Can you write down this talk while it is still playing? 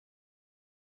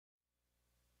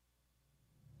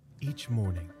Each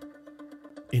morning,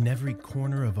 in every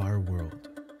corner of our world,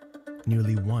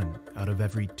 nearly 1 out of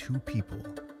every 2 people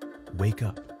wake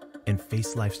up and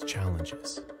face life's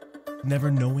challenges, never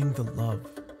knowing the love,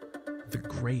 the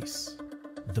grace,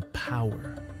 the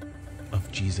power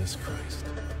of Jesus Christ.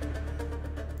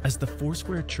 As the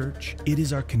Foursquare Church, it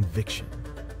is our conviction,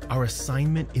 our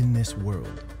assignment in this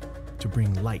world, to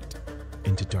bring light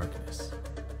into darkness,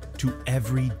 to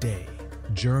every day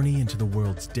journey into the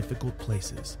world's difficult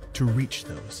places to reach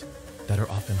those that are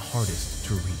often hardest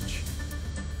to reach.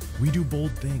 We do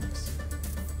bold things,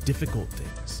 difficult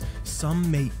things,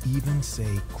 some may even say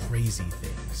crazy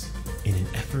things, in an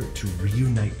effort to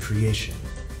reunite creation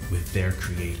with their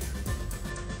Creator.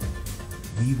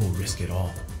 We will risk it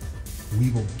all. We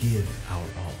will give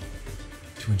our all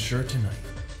to ensure tonight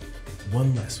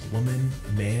one less woman,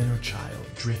 man, or child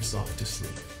drifts off to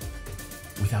sleep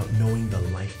without knowing the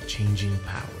life-changing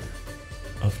power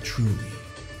of truly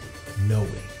knowing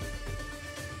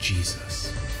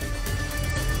Jesus.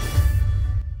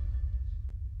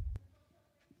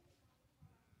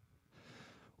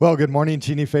 Well, good morning,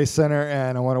 Cheney Faith Center,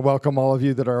 and I want to welcome all of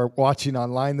you that are watching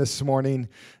online this morning.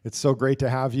 It's so great to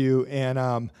have you, and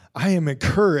I am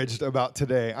encouraged about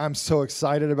today. I'm so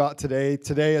excited about today.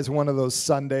 Today is one of those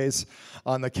Sundays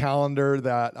on the calendar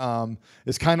that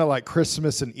is kind of like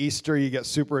Christmas and Easter you get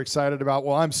super excited about.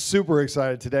 Well, I'm super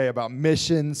excited today about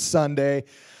Mission Sunday.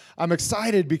 I'm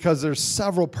excited because there's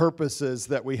several purposes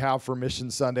that we have for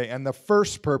Mission Sunday, and the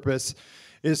first purpose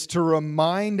is to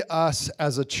remind us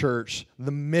as a church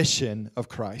the mission of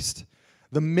Christ.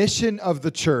 The mission of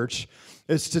the church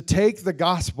is to take the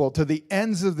gospel to the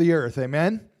ends of the earth,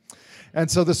 amen? And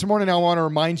so this morning I want to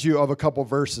remind you of a couple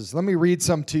verses. Let me read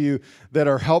some to you that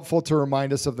are helpful to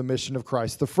remind us of the mission of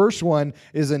Christ. The first one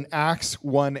is in Acts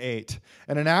 1:8.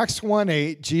 And in Acts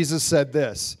 1:8, Jesus said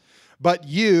this, "But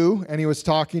you," and he was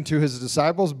talking to his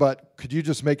disciples, but could you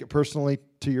just make it personally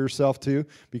to yourself too,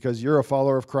 because you're a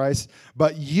follower of Christ,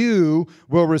 "But you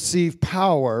will receive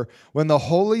power when the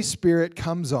Holy Spirit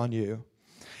comes on you,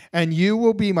 and you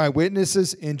will be my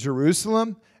witnesses in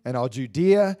Jerusalem and all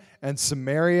Judea and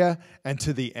Samaria and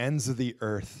to the ends of the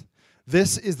earth."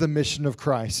 This is the mission of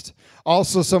Christ.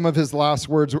 Also, some of his last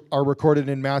words are recorded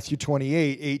in Matthew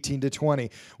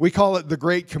 28:18-20. We call it the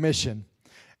Great Commission.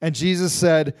 And Jesus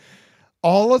said,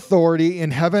 "All authority in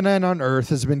heaven and on earth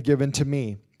has been given to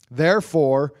me.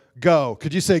 Therefore, go."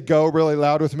 Could you say go really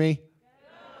loud with me? Go.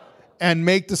 "And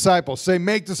make disciples." Say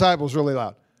make disciples really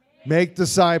loud. Make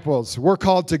disciples. We're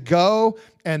called to go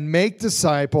and make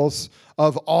disciples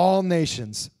of all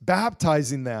nations,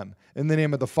 baptizing them in the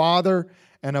name of the Father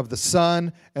and of the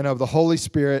Son and of the Holy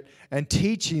Spirit, and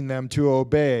teaching them to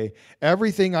obey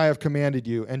everything I have commanded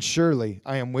you. And surely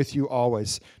I am with you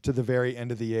always to the very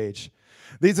end of the age.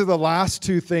 These are the last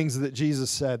two things that Jesus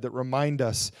said that remind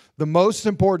us the most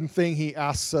important thing he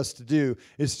asks us to do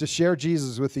is to share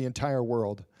Jesus with the entire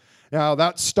world. Now,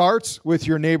 that starts with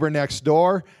your neighbor next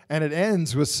door, and it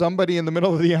ends with somebody in the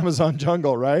middle of the Amazon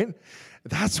jungle, right?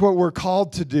 That's what we're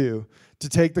called to do, to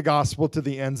take the gospel to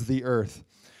the ends of the earth.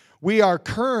 We are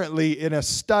currently in a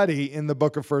study in the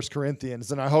book of 1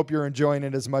 Corinthians, and I hope you're enjoying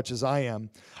it as much as I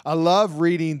am. I love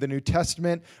reading the New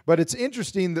Testament, but it's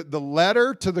interesting that the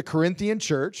letter to the Corinthian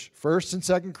church, 1st and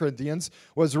 2nd Corinthians,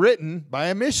 was written by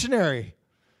a missionary.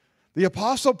 The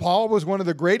Apostle Paul was one of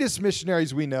the greatest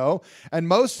missionaries we know, and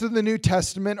most of the New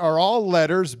Testament are all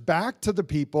letters back to the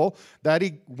people that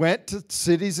he went to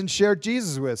cities and shared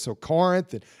Jesus with. So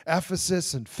Corinth and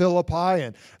Ephesus and Philippi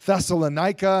and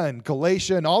Thessalonica and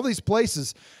Galatia and all these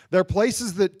places, they're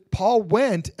places that Paul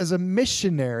went as a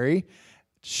missionary,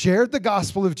 shared the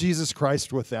gospel of Jesus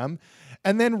Christ with them,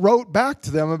 and then wrote back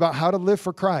to them about how to live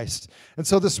for Christ. And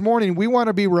so this morning, we want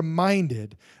to be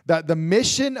reminded that the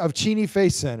mission of Cheney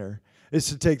Faith Center is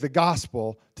to take the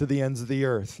gospel to the ends of the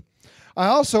earth. I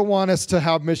also want us to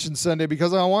have Mission Sunday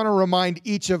because I want to remind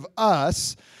each of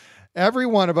us, every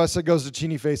one of us that goes to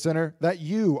Cheney Faith Center, that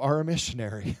you are a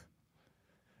missionary.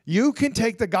 You can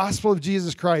take the gospel of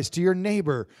Jesus Christ to your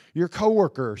neighbor, your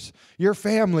coworkers, your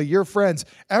family, your friends.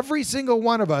 Every single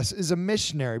one of us is a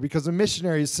missionary because a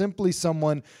missionary is simply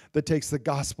someone that takes the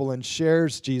gospel and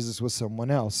shares Jesus with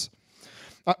someone else.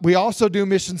 We also do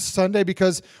Mission Sunday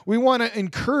because we want to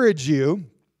encourage you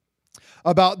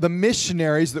about the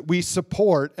missionaries that we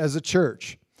support as a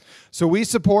church. So we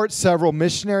support several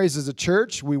missionaries as a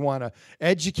church. We want to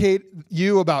educate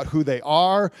you about who they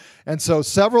are. And so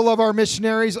several of our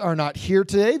missionaries are not here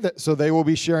today, so they will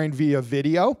be sharing via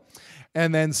video.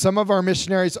 And then some of our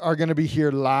missionaries are going to be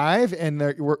here live, and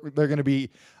they're going to be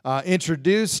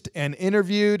introduced and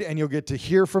interviewed, and you'll get to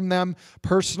hear from them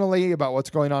personally about what's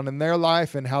going on in their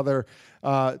life and how they're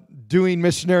doing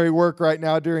missionary work right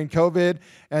now during COVID.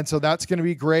 And so that's going to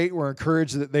be great. We're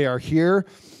encouraged that they are here.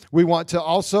 We want to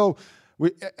also,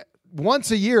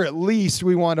 once a year at least,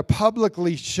 we want to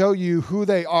publicly show you who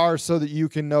they are so that you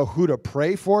can know who to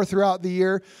pray for throughout the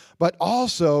year, but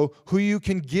also who you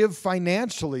can give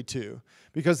financially to.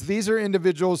 Because these are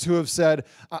individuals who have said,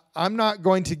 I'm not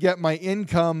going to get my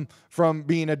income from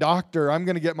being a doctor. I'm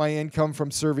going to get my income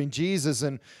from serving Jesus.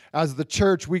 And as the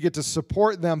church, we get to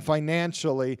support them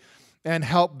financially and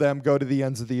help them go to the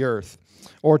ends of the earth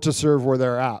or to serve where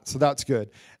they're at. So that's good.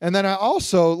 And then I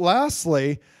also,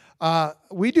 lastly,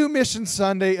 we do Mission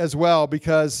Sunday as well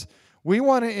because we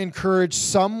want to encourage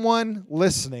someone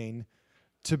listening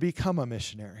to become a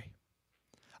missionary.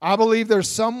 I believe there's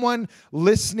someone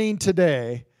listening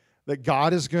today that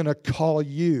God is going to call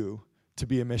you to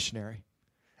be a missionary.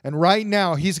 And right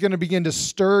now, He's going to begin to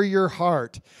stir your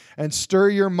heart and stir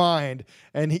your mind,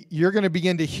 and you're going to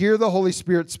begin to hear the Holy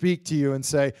Spirit speak to you and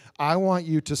say, I want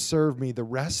you to serve me the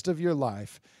rest of your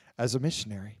life as a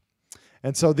missionary.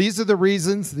 And so these are the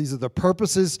reasons, these are the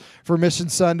purposes for Mission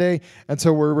Sunday, and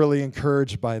so we're really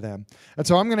encouraged by them. And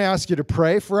so I'm going to ask you to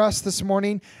pray for us this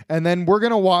morning, and then we're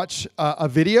going to watch a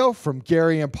video from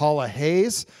Gary and Paula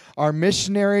Hayes, our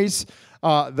missionaries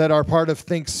that are part of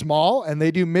Think Small, and they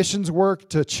do missions work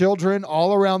to children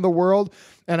all around the world.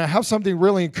 And I have something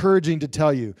really encouraging to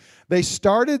tell you. They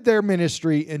started their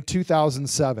ministry in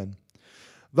 2007.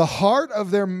 The heart of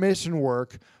their mission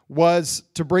work was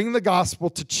to bring the gospel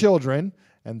to children,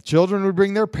 and children would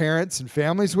bring their parents, and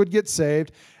families would get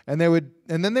saved, and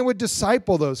then they would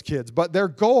disciple those kids. But their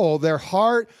goal, their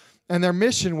heart, and their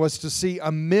mission was to see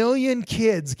 1 million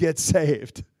kids get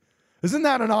saved. Isn't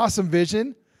that an awesome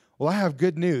vision? Well, I have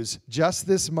good news. Just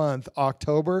this month,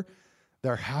 October,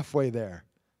 they're halfway there.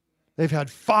 They've had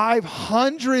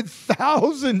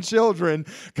 500,000 children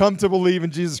come to believe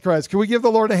in Jesus Christ. Can we give the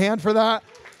Lord a hand for that?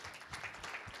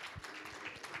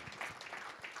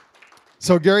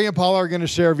 So Gary and Paula are going to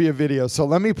share via video. So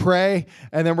let me pray,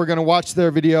 and then we're going to watch their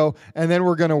video, and then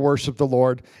we're going to worship the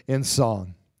Lord in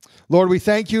song. Lord, we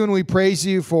thank you and we praise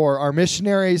you for our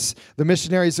missionaries, the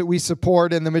missionaries that we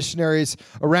support, and the missionaries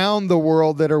around the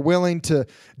world that are willing to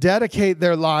dedicate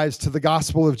their lives to the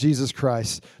gospel of Jesus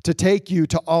Christ, to take you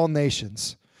to all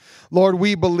nations. Lord,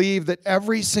 we believe that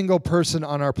every single person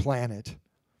on our planet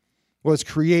was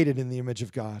created in the image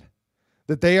of God.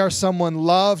 That they are someone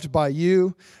loved by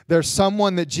you. They're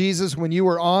someone that Jesus, when you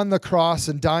were on the cross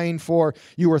and dying for,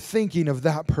 you were thinking of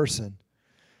that person.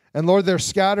 And Lord, they're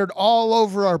scattered all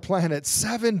over our planet,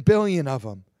 7 billion of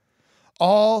them,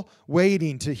 all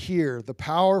waiting to hear the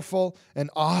powerful and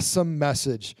awesome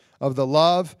message of the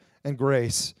love and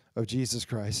grace of Jesus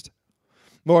Christ.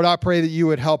 Lord, I pray that you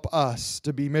would help us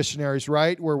to be missionaries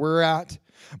right where we're at,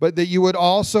 but that you would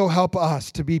also help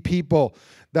us to be people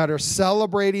that are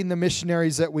celebrating the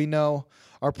missionaries that we know,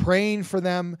 are praying for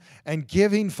them, and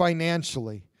giving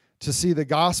financially to see the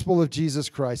gospel of Jesus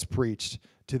Christ preached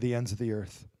to the ends of the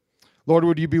earth. Lord,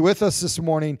 would you be with us this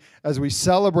morning as we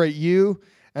celebrate you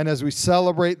and as we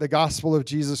celebrate the gospel of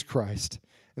Jesus Christ.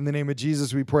 In the name of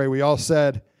Jesus we pray. We all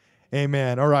said,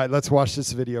 amen. All right, let's watch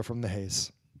this video from the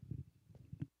Hayes.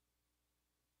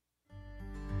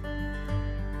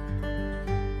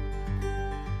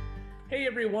 Hey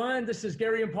everyone, this is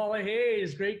Gary and Paula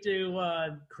Hayes. Great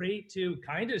to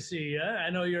kind of see you. I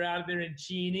know you're out there in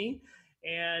Cheney,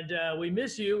 and we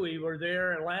miss you. We were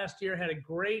there last year, had a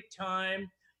great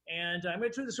time, and I'm going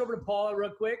to turn this over to Paula real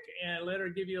quick and let her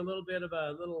give you a little bit of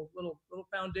a little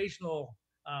foundational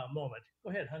moment.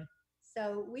 Go ahead, hon.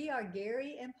 So we are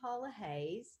Gary and Paula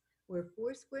Hayes. We're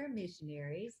Foursquare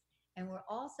missionaries, and we're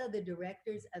also the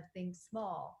directors of Think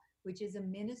Small, which is a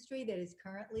ministry that is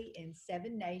currently in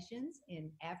 7 nations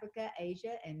in Africa,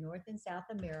 Asia, and North and South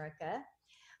America.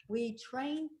 We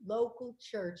train local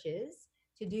churches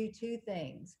to do 2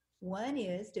 things. One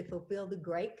is to fulfill the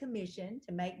Great Commission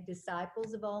to make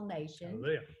disciples of all nations.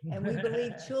 And we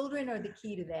believe children are the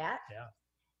key to that. Yeah.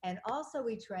 And also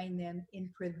we train them in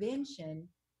prevention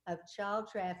of child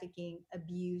trafficking,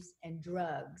 abuse, and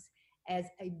drugs as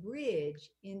a bridge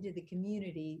into the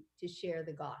community to share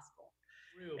the gospel.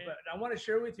 But I want to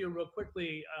share with you real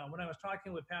quickly, when I was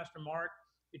talking with Pastor Mark,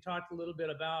 we talked a little bit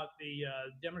about the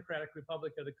Democratic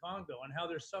Republic of the Congo and how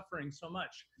they're suffering so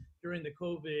much during the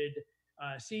COVID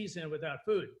season without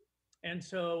food. And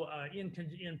so in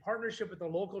partnership with the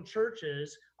local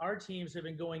churches, our teams have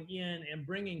been going in and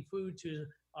bringing food to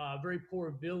very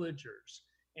poor villagers.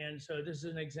 And so this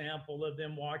is an example of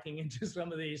them walking into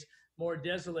some of these more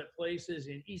desolate places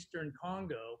in Eastern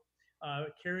Congo,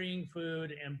 carrying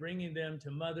food and bringing them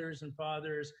to mothers and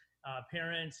fathers,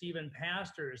 parents, even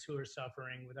pastors who are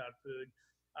suffering without food,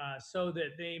 so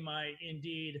that they might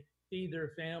indeed feed their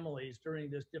families during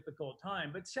this difficult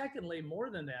time. But secondly, more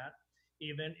than that,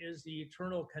 even is the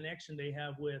eternal connection they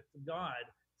have with God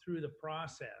through the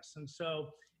process. And so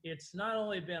it's not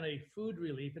only been a food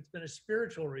relief, it's been a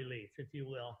spiritual relief, if you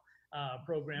will,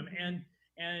 program. And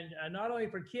not only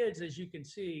for kids, as you can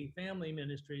see, family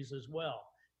ministries as well,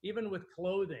 even with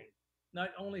clothing, not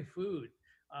only food.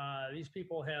 These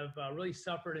people have really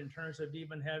suffered in terms of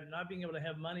even not being able to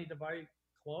have money to buy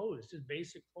clothes, just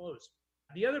basic clothes.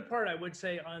 The other part I would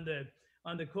say on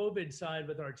the COVID side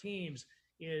with our teams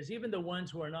is even the ones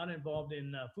who are not involved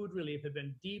in food relief have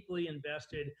been deeply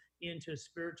invested into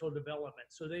spiritual development.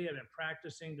 So they have been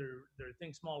practicing their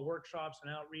Think Small workshops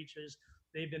and outreaches.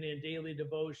 They've been in daily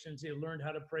devotions. They've learned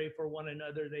how to pray for one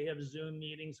another. They have Zoom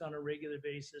meetings on a regular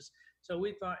basis. So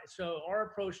our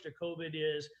approach to COVID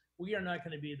is we are not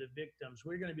going to be the victims.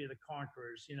 We're going to be the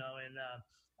conquerors, and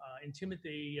in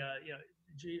Timothy,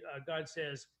 God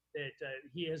says that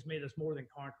he has made us more than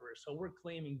conquerors. So we're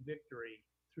claiming victory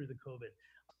through the COVID.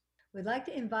 We'd like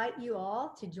to invite you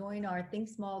all to join our Think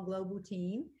Small Global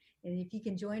team. And if you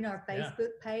can join our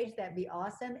Facebook page, that'd be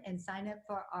awesome. And sign up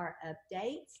for our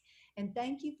updates. And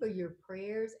thank you for your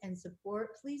prayers and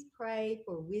support. Please pray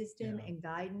for wisdom and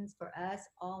guidance for us,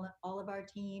 all of our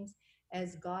teams,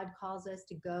 as God calls us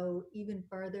to go even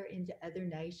further into other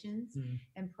nations,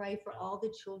 and pray for all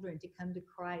the children to come to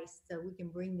Christ so we can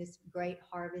bring this great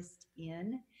harvest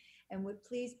in. And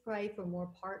please pray for more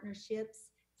partnerships,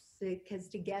 because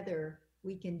together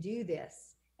we can do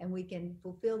this and we can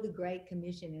fulfill the Great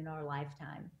Commission in our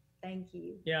lifetime. Thank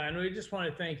you. Yeah, and we just want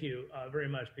to thank you very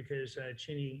much, because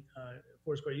Chinny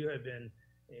Foursquare, you have been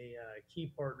a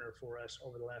key partner for us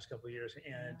over the last couple of years,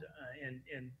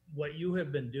 and what you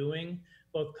have been doing,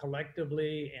 both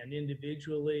collectively and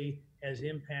individually, has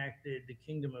impacted the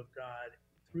kingdom of God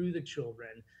through the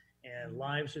children, and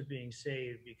lives are being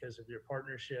saved because of your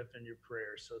partnership and your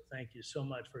prayers. So thank you so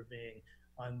much for being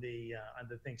on the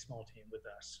Think Small team with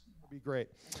us. That'd be great.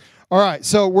 All right,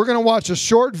 so we're going to watch a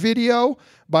short video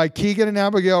by Keegan and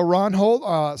Abigail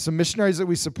Ronholt, some missionaries that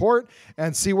we support,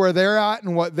 and see where they're at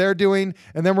and what they're doing.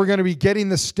 And then we're going to be getting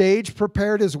the stage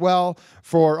prepared as well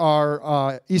for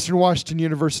our Eastern Washington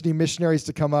University missionaries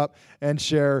to come up and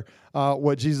share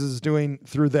what Jesus is doing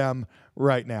through them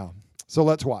right now. So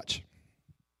let's watch.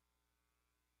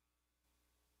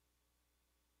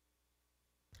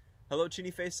 Hello,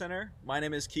 Chinny Faith Center. My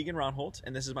name is Keegan Ronholt,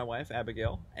 and this is my wife,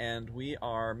 Abigail, and we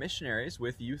are missionaries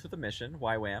with Youth with a Mission,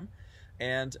 YWAM.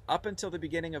 And up until the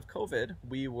beginning of COVID,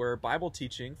 we were Bible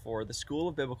teaching for the School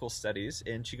of Biblical Studies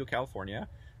in Chico, California,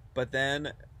 but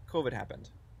then COVID happened.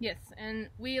 Yes, and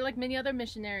we, like many other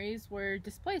missionaries, were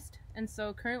displaced. And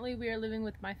so currently we are living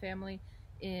with my family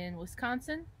in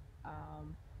Wisconsin.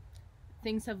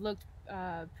 Things have looked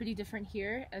pretty different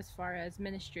here as far as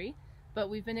ministry. But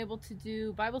we've been able to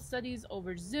do Bible studies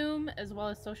over Zoom, as well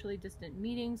as socially distant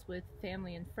meetings with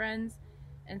family and friends.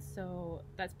 And so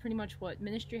that's pretty much what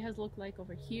ministry has looked like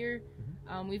over here.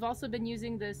 We've also been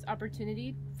using this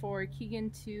opportunity for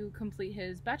Keegan to complete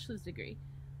his bachelor's degree.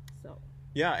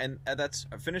 Yeah, and that's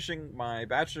finishing my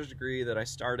bachelor's degree that I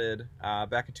started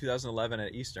back in 2011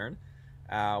 at Eastern.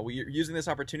 We're using this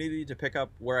opportunity to pick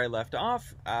up where I left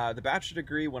off. The bachelor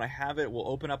degree, when I have it, will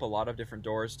open up a lot of different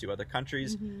doors to other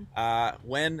countries.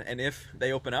 When and if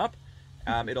they open up,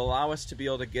 it'll allow us to be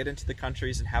able to get into the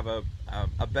countries and have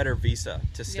a better visa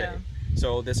to stay. Yeah.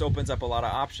 So this opens up a lot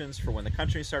of options for when the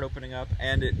countries start opening up,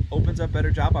 and it opens up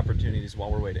better job opportunities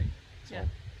while we're waiting. So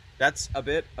that's a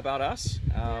bit about us.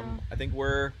 I think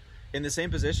we're in the same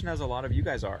position as a lot of you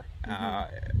guys are.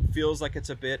 It feels like it's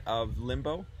a bit of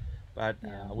limbo. But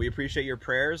we appreciate your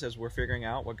prayers as we're figuring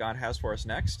out what God has for us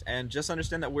next. And just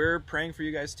understand that we're praying for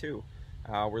you guys too.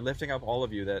 We're lifting up all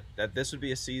of you, that this would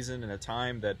be a season and a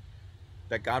time that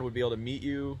God would be able to meet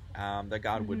you, that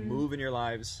God would move in your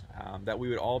lives, that we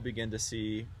would all begin to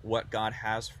see what God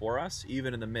has for us,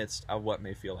 even in the midst of what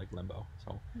may feel like limbo.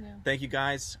 So thank you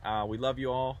guys. We love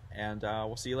you all, and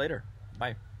we'll see you later.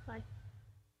 Bye. Bye.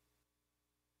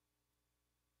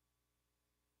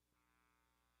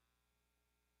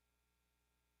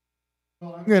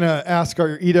 I'm going to ask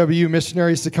our EW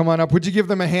missionaries to come on up. Would you give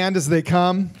them a hand as they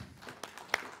come?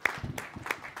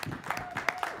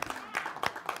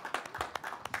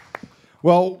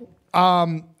 Well,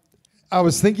 I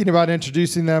was thinking about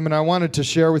introducing them, and I wanted to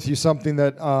share with you something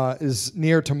that is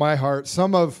near to my heart.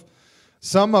 Some of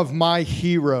my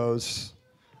heroes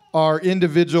are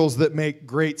individuals that make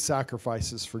great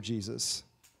sacrifices for Jesus.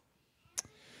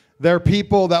 They're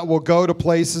people that will go to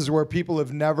places where people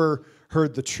have never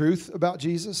heard the truth about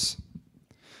Jesus.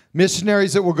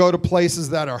 Missionaries that will go to places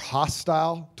that are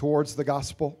hostile towards the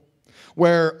gospel,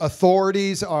 where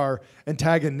authorities are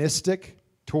antagonistic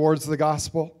towards the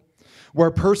gospel,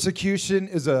 where persecution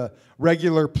is a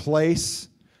regular place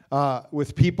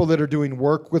with people that are doing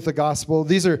work with the gospel.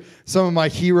 These are some of my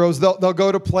heroes. They'll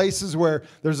go to places where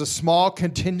there's a small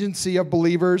contingency of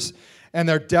believers, and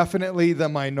they're definitely the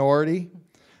minority.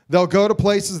 They'll go to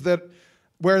places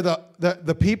where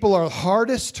the people are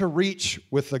hardest to reach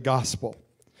with the gospel.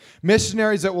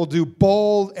 Missionaries that will do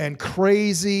bold and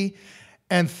crazy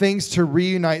and things to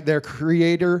reunite their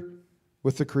creator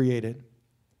with the created.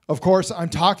 Of course, I'm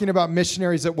talking about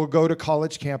missionaries that will go to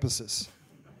college campuses,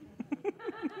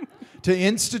 to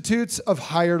institutes of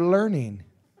higher learning.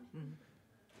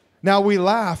 Now we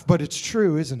laugh, but it's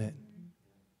true, isn't it?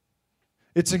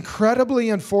 It's incredibly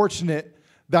unfortunate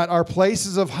that our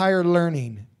places of higher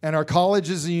learning and our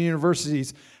colleges and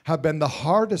universities have been the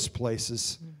hardest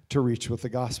places to reach with the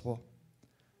gospel.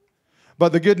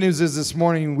 But the good news is this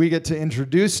morning we get to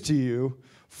introduce to you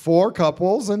 4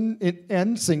 couples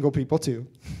and single people too.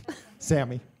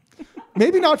 Sammy.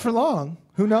 Maybe not for long.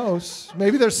 Who knows?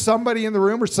 Maybe there's somebody in the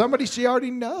room or somebody she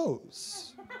already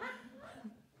knows.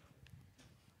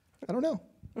 I don't know.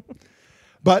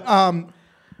 But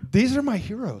these are my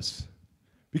heroes.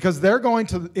 Because they're going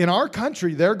to, in our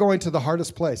country, they're going to the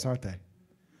hardest place, aren't they?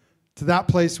 To that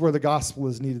place where the gospel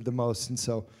is needed the most. And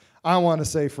so I want to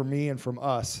say from me and from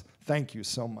us, thank you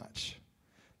so much.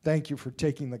 Thank you for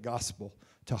taking the gospel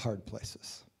to hard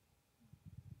places.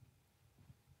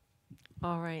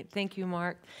 All right. Thank you,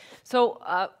 Mark. So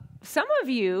some of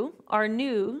you are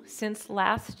new since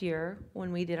last year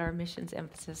when we did our Missions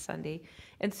Emphasis Sunday.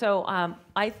 And so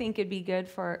I think it'd be good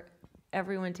for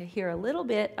everyone to hear a little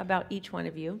bit about each one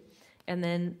of you, and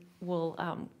then we'll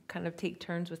kind of take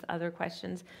turns with other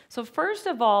questions. So first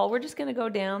of all, we're just going to go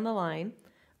down the line.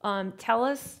 Tell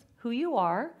us who you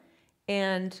are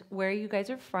and where you guys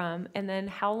are from, and then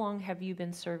how long have you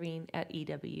been serving at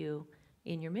EW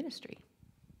in your ministry?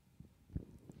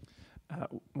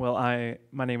 My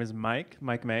name is Mike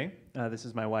May. This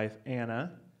is my wife,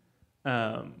 Anna.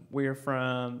 We're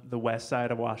from the west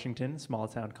side of Washington, a small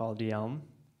town called DeElm.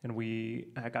 And we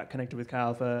got connected with Chi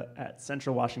Alpha at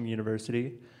Central Washington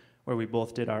University, where we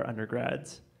both did our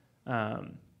undergrads.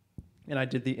 And I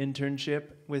did the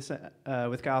internship with Chi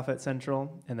Alpha at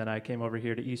Central, and then I came over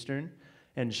here to Eastern,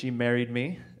 and she married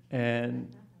me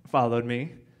and followed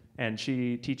me, and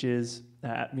she teaches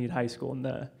at Meade High School in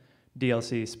the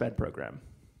DLC SPED program.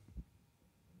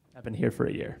 I've been here for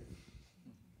a year.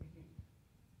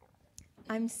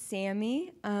 I'm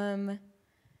Sammy.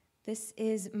 This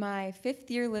is my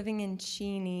 5th year living in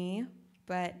Cheney,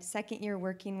 but 2nd year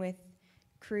working with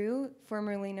Cru,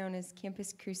 formerly known as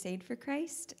Campus Crusade for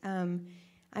Christ.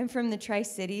 I'm from the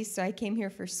Tri-Cities, so I came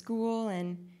here for school,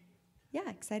 and yeah,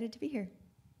 excited to be here.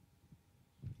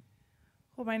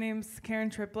 Well, my name's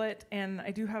Karen Triplett, and I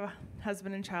do have a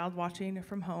husband and child watching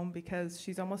from home because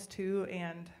she's almost 2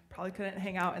 and probably couldn't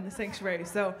hang out in the sanctuary.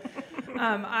 So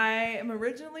I am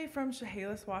originally from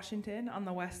Chehalis, Washington on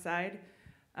the west side.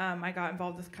 I got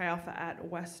involved with Chi Alpha at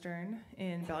Western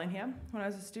in Bellingham when I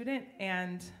was a student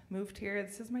and moved here.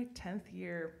 This is my 10th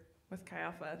year with Chi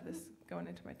Alpha, going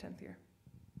into my 10th year.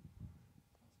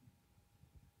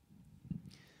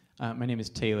 My name is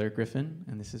Taylor Griffin,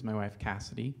 and this is my wife,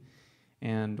 Cassidy.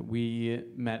 And we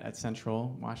met at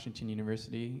Central Washington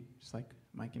University, just like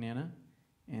Mike and Anna.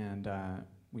 And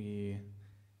we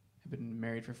have been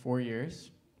married for 4 years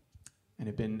and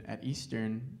have been at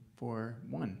Eastern for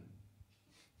 1.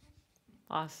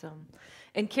 Awesome.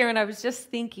 And Karen, I was just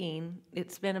thinking,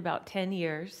 it's been about 10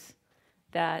 years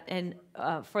that, and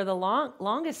for the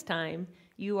longest time,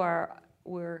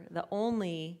 were the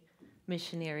only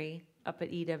missionary up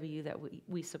at EW that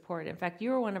we support. In fact, you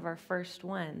were one of our first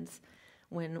ones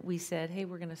when we said, hey,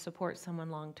 we're going to support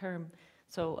someone long term.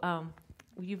 So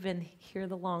you've been here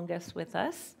the longest with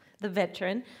us, the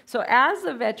veteran. So as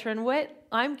a veteran,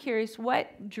 I'm curious,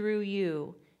 what drew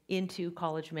you into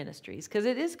college ministries? Because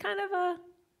it is kind of a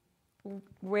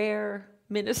rare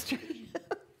ministry.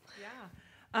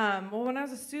 Well, when I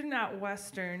was a student at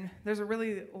Western, there's a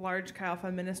really large Chi Alpha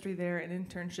ministry there, an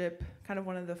internship, kind of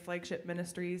one of the flagship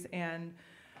ministries. And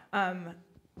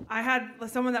I had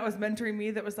someone that was mentoring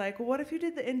me that was like, well, what if you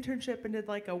did the internship and did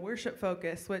like a worship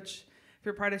focus, which if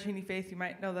you're part of Cheney Faith, you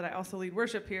might know that I also lead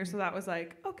worship here. So that was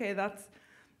like, okay,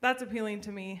 that's appealing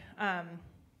to me.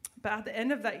 But at the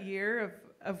end of that year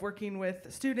of working with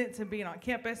students and being on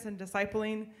campus and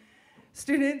discipling,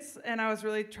 students, and I was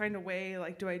really trying to weigh,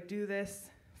 like, do I do this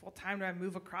full time? Do I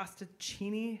move across to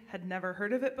Cheney? Had never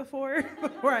heard of it before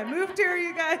I moved here,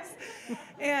 you guys.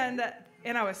 And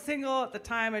I was single at the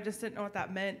time. I just didn't know what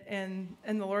that meant. And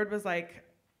the Lord was like,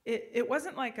 it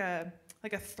wasn't like a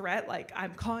threat, like,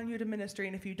 I'm calling you to ministry,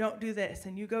 and if you don't do this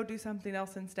and you go do something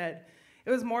else instead. It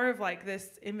was more of like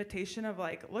this invitation of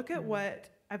like, look at what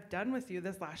I've done with you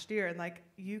this last year, and like,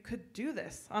 you could do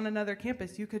this on another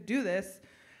campus. You could do this,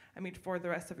 I mean, for the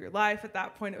rest of your life. At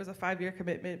that point, it was a 5-year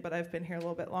commitment, but I've been here a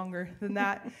little bit longer than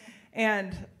that.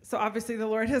 And so obviously the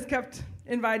Lord has kept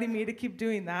inviting me to keep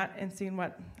doing that and seeing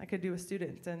what I could do with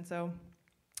students. And so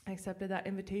I accepted that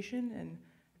invitation. And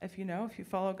if you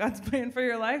follow God's plan for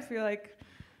your life, you're like,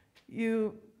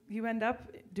 you end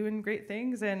up doing great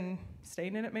things and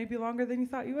staying in it maybe longer than you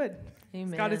thought you would.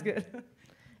 Amen. God is good.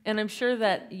 And I'm sure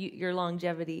that your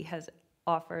longevity has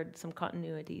offered some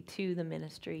continuity to the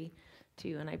ministry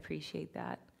too, and I appreciate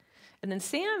that. And then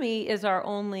Sammy is our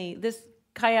only, this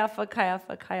Chi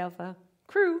Alpha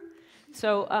crew.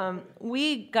 So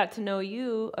we got to know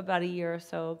you about a year or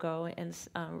so ago and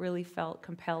really felt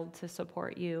compelled to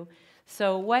support you.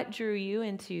 So what drew you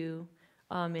into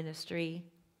ministry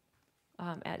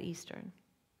at Eastern?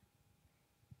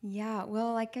 Yeah,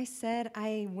 well, like I said,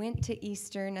 I went to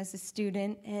Eastern as a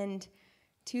student, and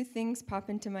 2 things pop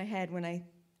into my head when I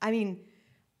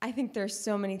think there's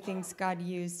so many things God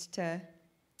used to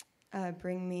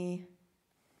bring me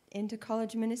into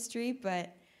college ministry,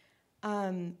 but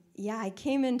I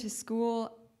came into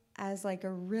school as like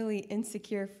a really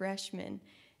insecure freshman,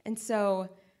 and so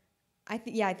I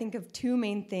think of 2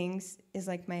 main things is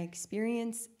like my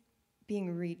experience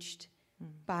being reached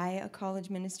by a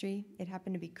college ministry. It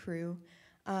happened to be Cru.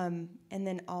 And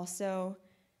then also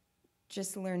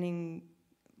just learning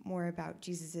more about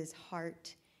Jesus's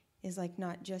heart is like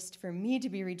not just for me to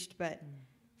be reached, but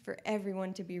for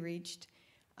everyone to be reached.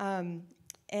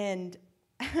 And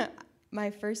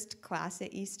my first class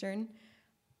at Eastern,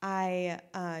 I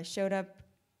showed up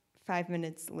 5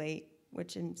 minutes late,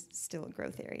 which is still a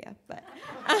growth area, but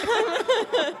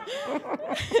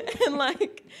and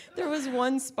like there was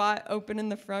one spot open in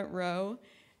the front row,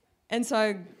 and so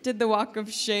I did the walk of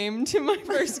shame to my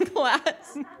first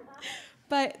class.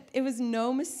 But it was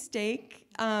no mistake.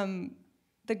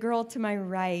 The girl to my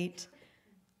right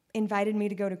invited me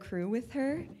to go to Cru with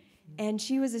her, and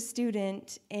she was a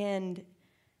student, and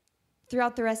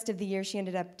throughout the rest of the year she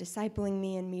ended up discipling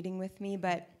me and meeting with me,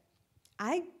 but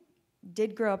I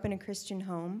did grow up in a Christian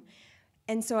home,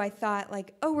 and so I thought,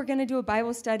 like, oh, we're going to do a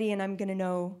Bible study, and I'm going to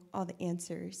know all the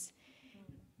answers,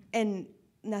 and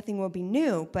nothing will be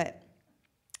new. But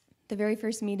the very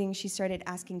first meeting, she started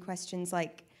asking questions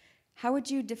like, how would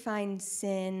you define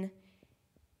sin,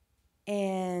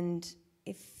 and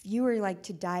if you were, like,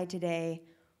 to die today,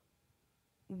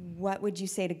 what would you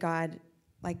say to God?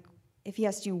 Like, if he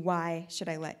asked you, why should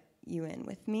I let you in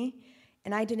with me?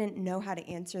 And I didn't know how to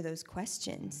answer those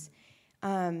questions.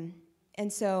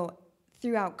 And so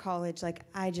throughout college, like,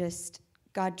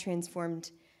 God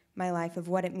transformed my life of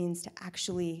what it means to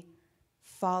actually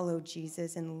follow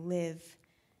Jesus and live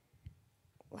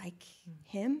like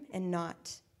him and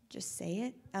not just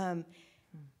say it.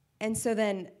 And so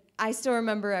then I still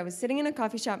remember I was sitting in a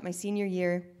coffee shop my senior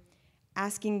year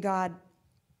asking God,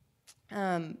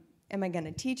 am I going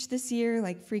to teach this year?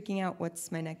 Like, freaking out,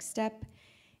 what's my next step?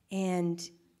 And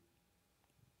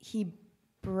he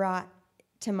brought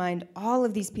to mind all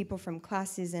of these people from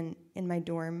classes in my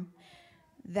dorm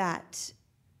that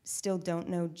still don't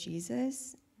know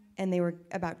Jesus, and they were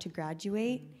about to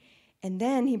graduate. And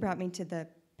then he brought me to the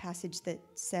passage that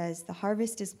says, the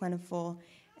harvest is plentiful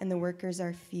and the workers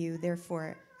are few,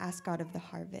 therefore ask God of the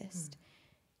harvest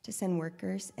to send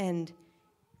workers. And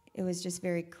it was just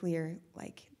very clear,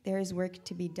 like, there is work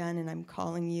to be done, and I'm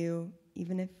calling you,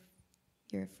 even if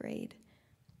you're afraid.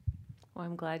 Well,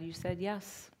 I'm glad you said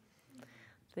yes.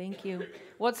 Thank you.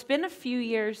 Well, it's been a few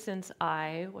years since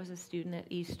I was a student at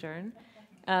Eastern,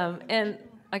 and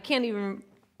I can't even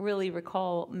really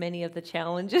recall many of the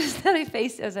challenges that I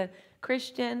faced as a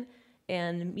Christian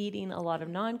and meeting a lot of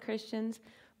non-Christians.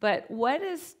 But what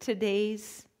is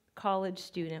today's college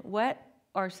student? What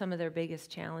are some of their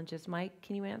biggest challenges? Mike,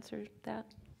 can you answer that?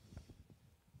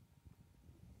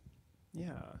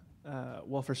 Yeah.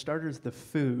 Well, for starters, the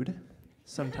food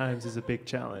sometimes is a big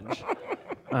challenge.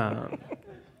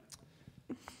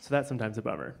 So that's sometimes a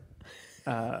bummer.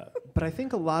 But I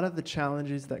think a lot of the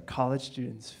challenges that college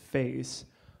students face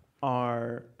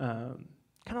are kind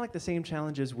of like the same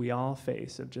challenges we all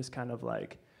face, of just kind of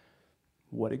like,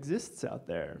 what exists out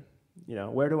there? You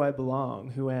know, where do I belong?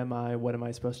 Who am I? What am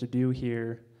I supposed to do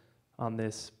here on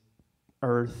this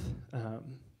earth.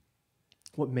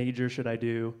 What major should I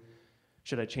do?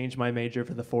 Should I change my major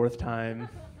for the 4th time?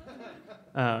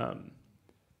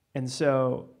 And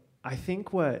so I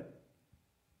think what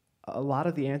a lot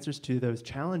of the answers to those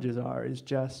challenges are is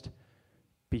just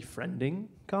befriending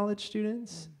college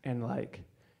students and like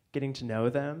getting to know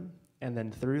them, and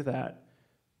then through that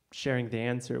sharing the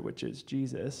answer, which is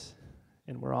Jesus.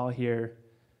 And we're all here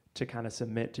to kind of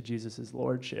submit to Jesus's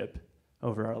lordship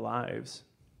over our lives.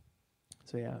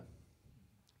 So yeah.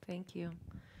 Thank you.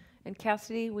 And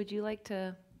Cassidy, would you like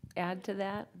to add to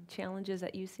that, challenges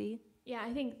that you see? Yeah,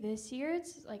 I think this year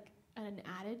it's like an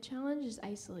added challenge is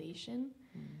isolation.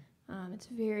 It's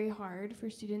very hard for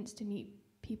students to meet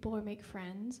people or make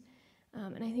friends.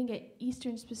 And I think at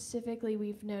Eastern specifically,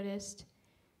 we've noticed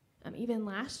even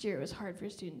last year it was hard for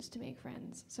students to make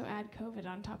friends. So add COVID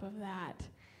on top of that.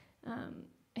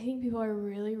 I think people are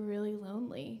really, really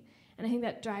lonely. And I think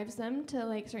that drives them to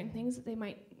like certain things that they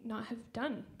might not have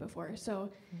done before.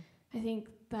 So I think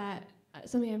that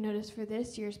something I've noticed for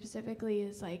this year specifically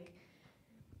is like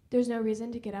there's no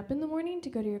reason to get up in the morning to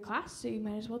go to your class, so you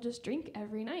might as well just drink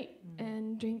every night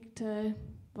and drink to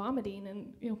vomiting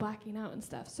and blacking out and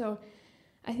stuff. So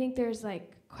I think there's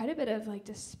like quite a bit of like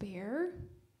despair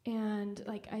and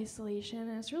like isolation,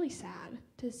 and it's really sad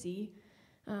to see,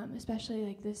 especially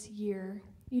like this year.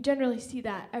 You generally see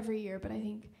that every year, but I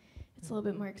think it's a little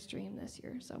bit more extreme this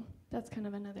year. So that's kind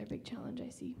of another big challenge I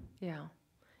see. Yeah.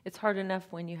 It's hard enough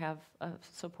when you have a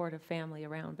supportive family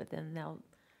around, but then now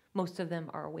most of them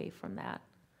are away from that.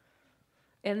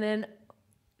 And then,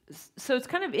 so it's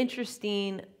kind of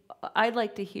interesting. I'd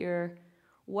like to hear,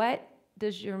 what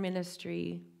does your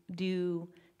ministry do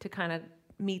to kind of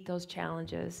meet those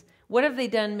challenges? What have they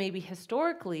done maybe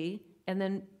historically, and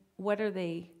then what are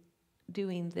they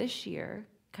doing this year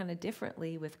kind of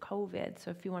differently with COVID?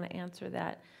 So if you want to answer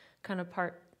that kind of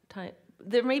part-time,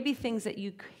 there may be things that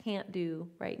you can't do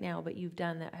right now, but you've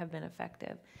done that have been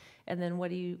effective. And then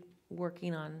what are you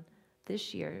working on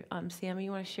this year? Sammy,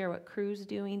 you want to share what Crew's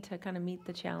doing to kind of meet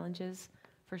the challenges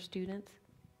for students?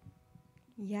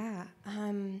 Yeah.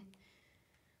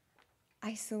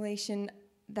 Isolation,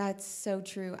 that's so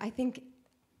true. I think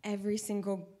every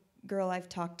single girl I've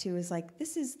talked to is like,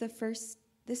 this is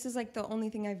like the only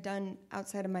thing I've done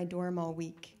outside of my dorm all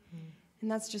week.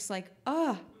 And that's just like,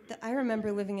 I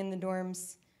remember living in the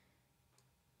dorms.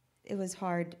 It was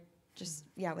hard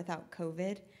without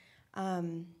COVID.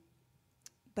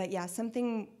 But yeah,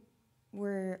 something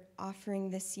we're offering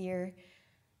this year,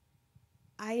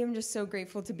 I am just so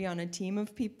grateful to be on a team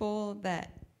of people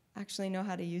that actually know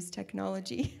how to use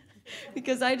technology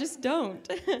because I just don't.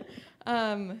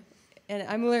 And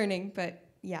I'm learning, but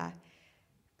yeah.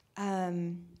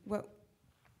 An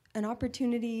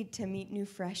opportunity to meet new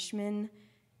freshmen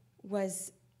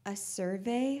was a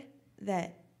survey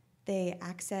that they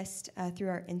accessed through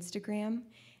our Instagram.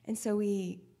 And so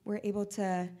we were able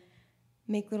to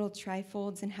make little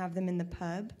trifolds and have them in the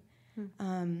pub.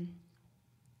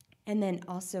 And then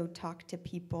also talk to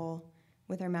people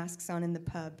with our masks on in the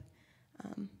pub.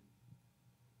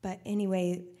 But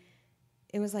anyway,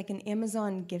 it was like an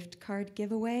Amazon gift card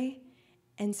giveaway.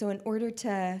 And so in order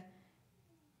to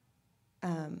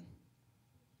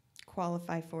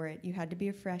qualify for it, you had to be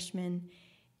a freshman,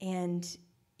 and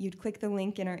you'd click the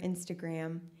link in our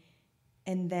Instagram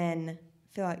and then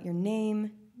fill out your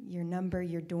name, your number,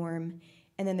 your dorm,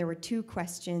 and then there were 2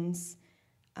 questions.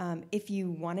 If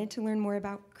you wanted to learn more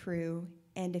about Crew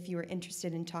and if you were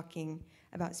interested in talking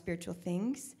about spiritual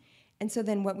things. And so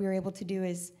then what we were able to do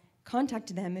is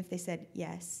contact them if they said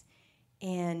yes,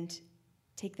 and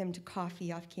take them to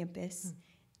coffee off campus,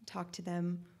 talk to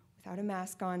them without a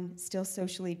mask on, still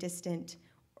socially distant,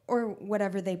 or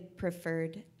whatever they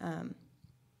preferred,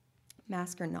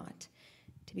 mask or not,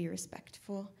 to be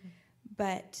respectful.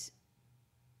 But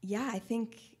yeah, I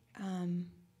think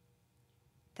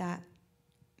that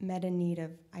met a need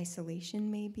of isolation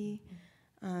maybe.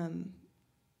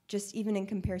 Just even in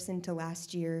comparison to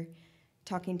last year,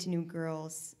 talking to new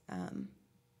girls,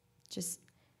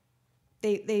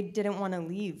 they didn't want to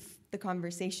leave the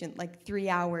conversation, like 3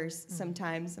 hours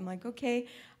sometimes. I'm like, okay,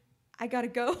 I gotta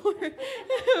go.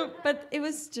 But it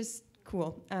was just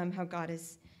cool how God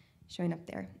is showing up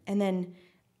there. And then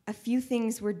a few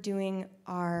things we're doing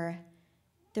are,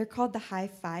 they're called the High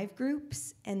Five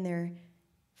groups, and they're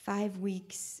 5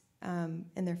 weeks, and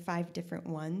they're 5 different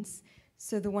ones.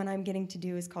 So the one I'm getting to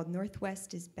do is called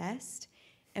Northwest is Best,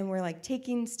 and we're like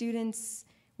taking students,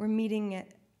 we're meeting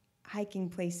at hiking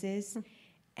places,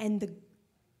 and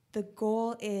the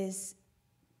goal is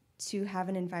to have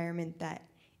an environment that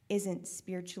isn't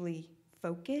spiritually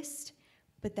focused,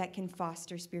 but that can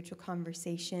foster spiritual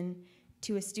conversation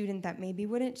to a student that maybe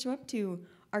wouldn't show up to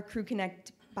our Crew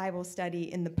Connect Bible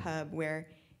study in the pub where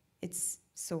it's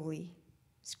solely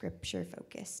scripture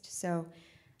focused. So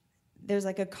there's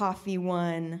like a coffee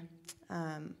one,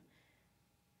 a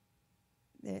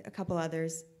couple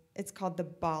others. It's called the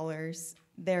Ballers.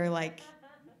 They're like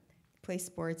play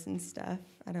sports and stuff.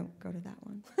 I don't go to that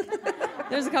one.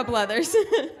 There's a couple others.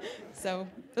 So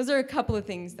those are a couple of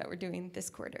things that we're doing this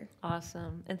quarter.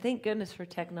 Awesome. And thank goodness for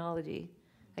technology.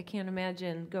 I can't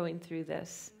imagine going through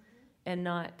this and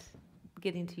not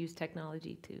getting to use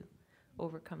technology to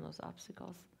overcome those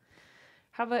obstacles.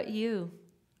 How about you,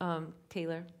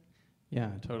 Taylor?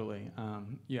 Yeah, totally.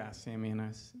 You asked Sammy, and I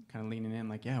was kind of leaning in,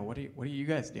 like, yeah, what are you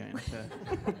guys doing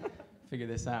to figure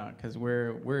this out? Because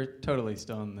we're totally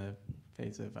still in the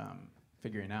phase of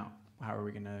figuring out how are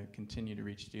we going to continue to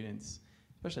reach students,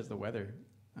 especially as the weather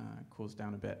cools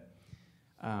down a bit.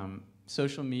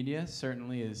 Social media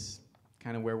certainly is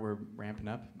kind of where we're ramping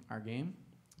up our game.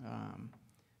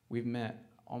 We've met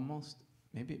almost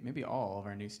maybe all of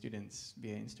our new students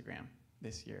via Instagram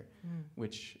this year,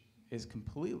 which is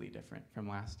completely different from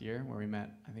last year, where we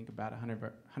met, I think, about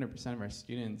 100% of our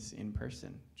students in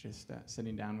person, just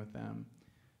sitting down with them,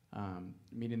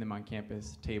 meeting them on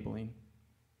campus, tabling.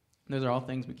 Those are all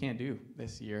things we can't do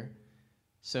this year.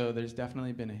 So there's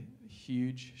definitely been a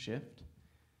huge shift.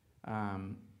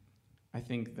 I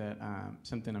think that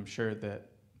something I'm sure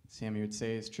that Sammy would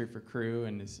say is true for Crew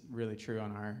and is really true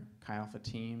on our Chi Alpha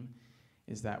team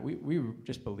is that we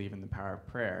just believe in the power of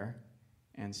prayer.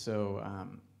 And so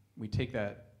we take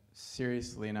that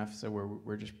seriously enough so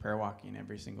we're just prayer walking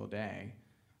every single day.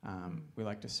 We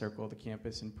like to circle the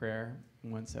campus in prayer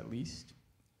once at least,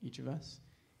 each of us,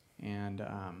 and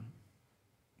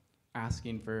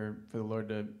asking for the Lord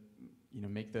to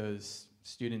make those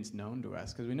students known to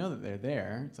us, because we know that they're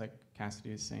there. It's like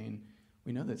Cassidy was saying,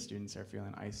 we know that students are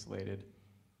feeling isolated.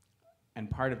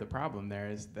 And part of the problem there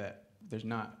is that there's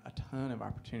not a ton of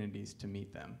opportunities to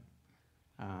meet them.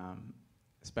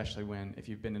 Especially if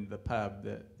you've been into the pub,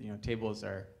 tables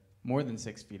are more than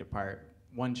 6 feet apart,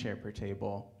 1 chair per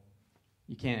table.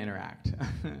 You can't interact.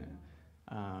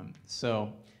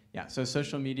 So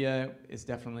social media is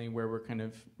definitely where we're kind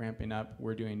of ramping up.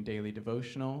 We're doing daily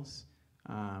devotionals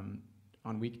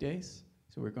on weekdays.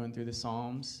 So we're going through the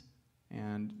Psalms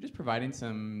and just providing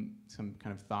some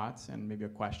kind of thoughts and maybe a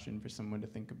question for someone to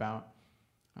think about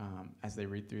as they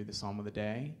read through the Psalm of the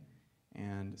day.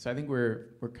 And so I think we're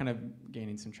kind of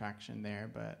gaining some traction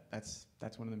there, but that's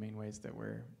one of the main ways that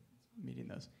we're meeting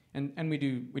those. And we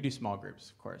do small groups,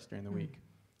 of course, during the week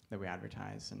that we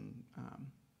advertise and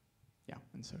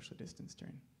social distance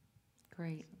during.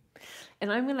 Great.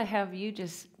 And I'm going to have you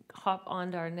just hop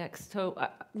on to our next. So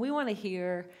we want to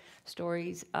hear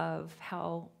stories of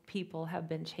how people have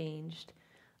been changed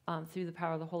through the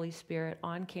power of the Holy Spirit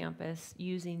on campus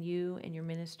using you and your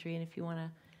ministry. And if you want to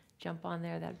jump on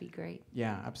there, that'd be great.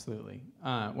 Yeah, absolutely.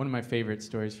 One of my favorite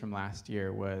stories from last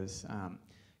year was a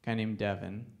guy named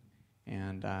Devin.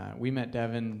 And we met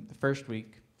Devin the first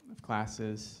week of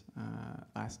classes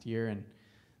last year. And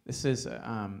this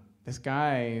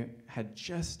guy had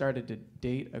just started to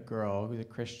date a girl who's a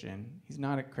Christian. He's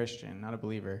not a Christian, not a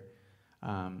believer.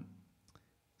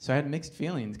 So I had mixed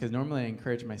feelings, because normally I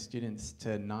encourage my students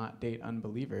to not date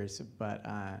unbelievers. But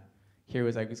here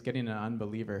I was getting an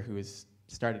unbeliever who was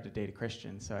started to date a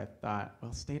Christian, so I thought,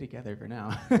 well, stay together for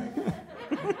now.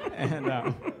 And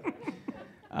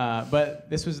but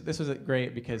this was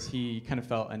great because he kind of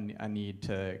felt a need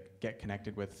to get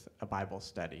connected with a Bible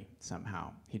study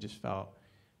somehow. He just felt,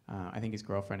 I think his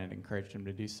girlfriend had encouraged him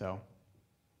to do so.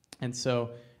 And so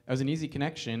it was an easy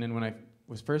connection, and when I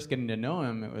was first getting to know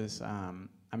him, it was,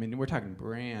 we're talking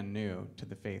brand new to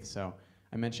the faith, so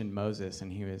I mentioned Moses,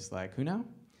 and he was like, who now?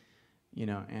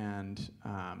 And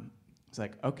it's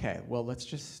like, okay, well, let's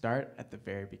just start at the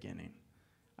very beginning.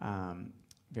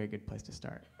 Very good place to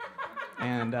start.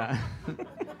 And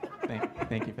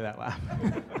thank you for that laugh.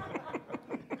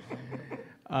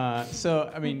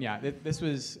 This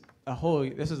was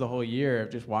the whole year of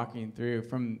just walking through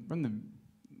from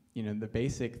the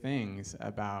basic things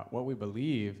about what we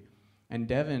believe. And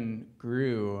Devin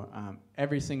grew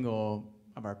every single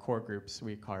of our core groups.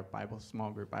 We call our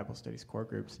small group Bible studies core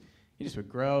groups. He just would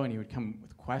grow, and he would come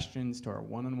with questions to our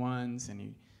one-on-ones, and he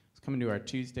was coming to our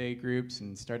Tuesday groups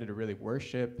and started to really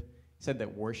worship. He said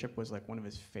that worship was like one of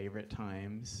his favorite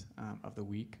times of the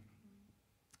week.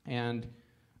 And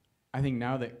I think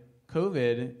now that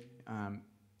COVID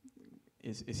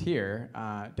is here,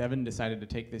 Devin decided to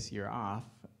take this year off,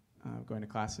 going to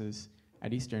classes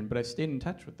at Eastern, but I've stayed in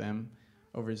touch with them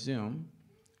over Zoom.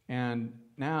 And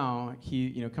now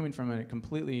he, coming from a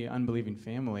completely unbelieving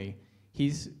family,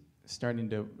 he's starting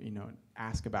to,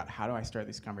 ask about how do I start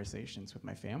these conversations with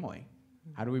my family?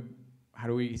 How do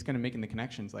we, he's kind of making the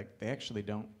connections, like they actually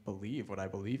don't believe what I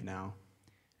believe now.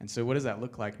 And so what does that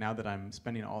look like now that I'm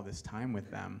spending all this time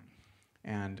with them?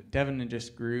 And Devin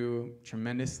just grew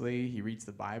tremendously. He reads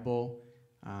the Bible.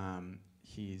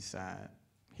 He's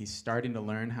starting to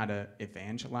learn how to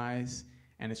evangelize.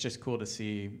 And it's just cool to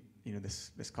see,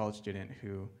 this college student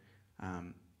who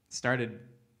started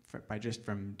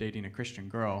from dating a Christian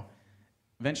girl.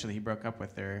 Eventually, he broke up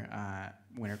with her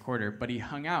winter quarter, but he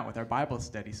hung out with our Bible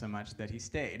study so much that he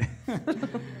stayed.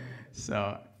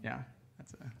 So, yeah,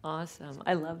 that's awesome.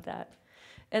 I love that.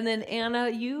 And then, Anna,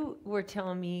 you were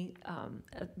telling me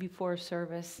before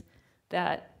service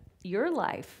that your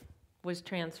life was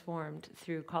transformed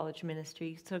through college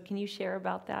ministry. So can you share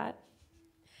about that?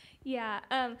 Yeah,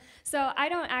 so I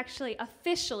don't actually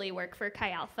officially work for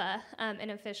Chi Alpha in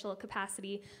official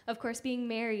capacity. Of course, being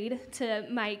married to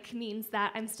Mike means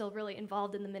that I'm still really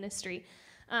involved in the ministry.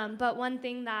 But one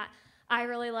thing that I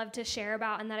really love to share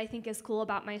about and that I think is cool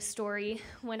about my story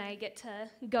when I get to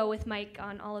go with Mike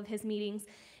on all of his meetings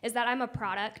is that I'm a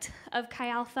product of Chi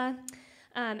Alpha.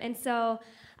 And so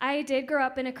I did grow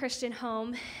up in a Christian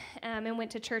home and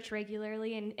went to church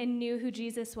regularly and knew who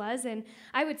Jesus was. And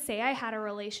I would say I had a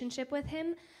relationship with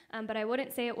him, but I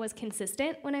wouldn't say it was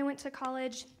consistent when I went to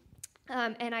college.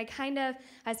 And I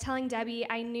was telling Debbie,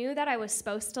 I knew that I was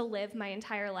supposed to live my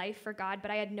entire life for God,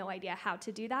 but I had no idea how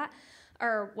to do that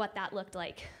or what that looked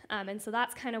like. And so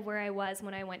that's kind of where I was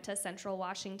when I went to Central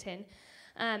Washington.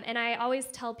 And I always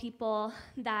tell people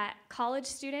that college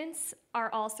students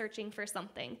are all searching for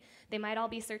something. They might all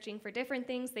be searching for different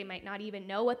things. They might not even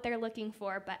know what they're looking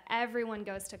for, but everyone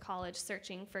goes to college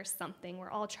searching for something. We're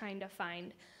all trying to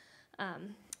find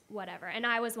whatever. And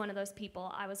I was one of those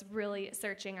people. I was really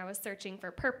searching. I was searching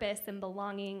for purpose and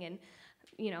belonging and,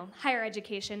 higher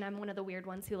education. I'm one of the weird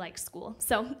ones who likes school.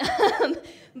 So,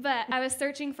 but I was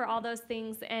searching for all those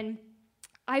things, and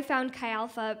I found Chi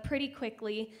Alpha pretty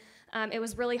quickly. It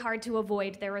was really hard to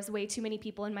avoid. There was way too many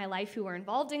people in my life who were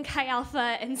involved in Chi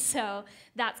Alpha, and so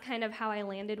that's kind of how I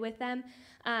landed with them.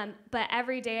 But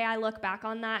every day I look back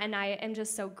on that, and I am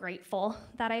just so grateful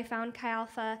that I found Chi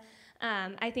Alpha.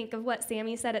 I think of what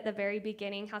Sammy said at the very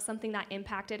beginning, how something that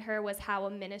impacted her was how a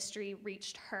ministry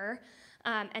reached her.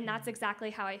 And that's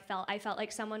exactly how I felt. I felt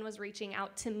like someone was reaching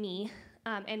out to me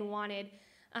and wanted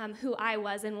who I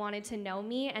was and wanted to know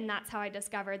me, and that's how I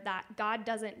discovered that God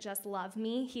doesn't just love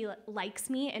me, he likes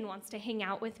me and wants to hang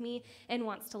out with me and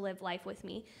wants to live life with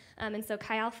me. And so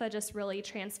Chi Alpha just really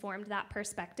transformed that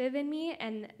perspective in me,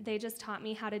 and they just taught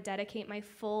me how to dedicate my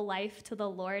full life to the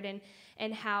Lord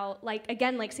and how, like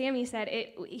Sammy said,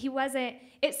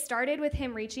 it started with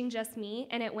him reaching just me,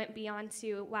 and it went beyond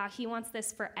to, wow, he wants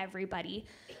this for everybody.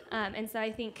 And so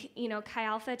I think, Chi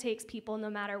Alpha takes people no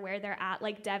matter where they're at,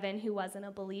 like Devin, who wasn't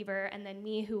a believer, and then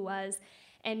me, who was,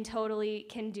 and totally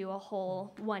can do a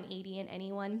whole 180 in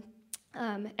anyone.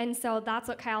 And so that's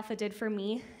what Chi Alpha did for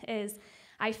me, is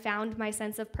I found my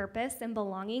sense of purpose and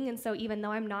belonging. And so even though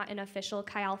I'm not an official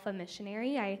Chi Alpha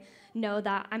missionary, I know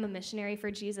that I'm a missionary for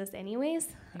Jesus anyways.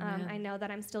 I know that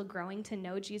I'm still growing to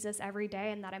know Jesus every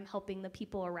day, and that I'm helping the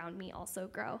people around me also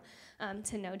grow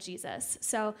to know Jesus.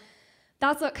 So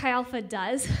that's what Chi Alpha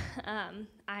does.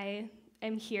 I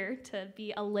am here to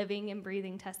be a living and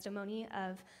breathing testimony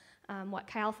of what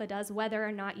Chi Alpha does, whether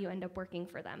or not you end up working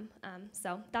for them.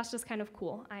 So that's just kind of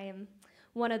cool. I am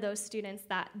one of those students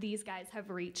that these guys have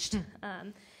reached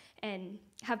and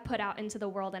have put out into the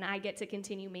world, and I get to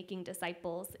continue making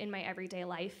disciples in my everyday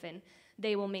life, and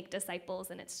they will make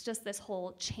disciples, and it's just this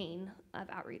whole chain of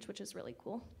outreach, which is really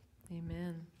cool.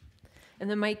 Amen. And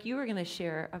then, Mike, you were going to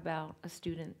share about a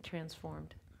student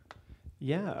transformed.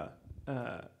 Yeah.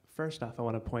 First off, I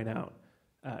want to point out,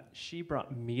 she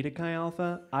brought me to Chi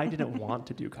Alpha. I didn't want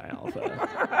to do Chi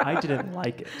Alpha. I didn't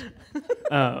like it.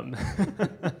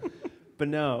 But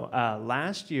no,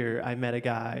 last year I met a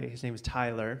guy, his name is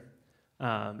Tyler,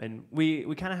 and we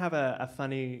kind of have a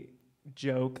funny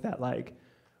joke that, like,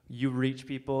 you reach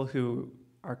people who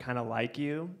are kind of like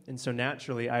you, and so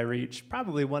naturally I reached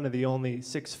probably one of the only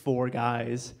 6'4"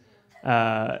 guys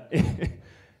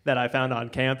that I found on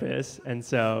campus, and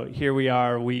so here we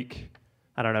are, week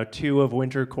 2 of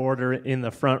winter quarter, in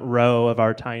the front row of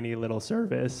our tiny little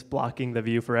service, blocking the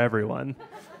view for everyone.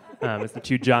 It's the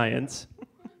two giants.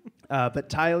 But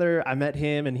Tyler, I met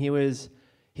him, and he's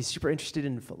super interested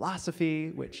in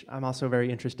philosophy, which I'm also very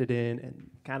interested in, and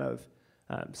kind of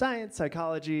science,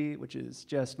 psychology, which is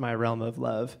just my realm of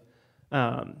love.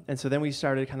 And so then we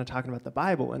started kind of talking about the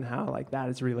Bible and how, like, that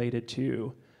is related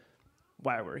to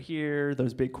why we're here,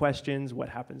 those big questions, what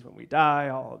happens when we die,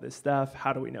 all of this stuff,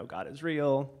 how do we know God is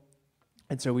real?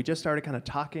 And so we just started kind of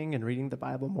talking and reading the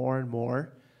Bible more and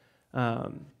more.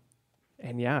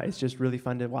 And yeah, it's just really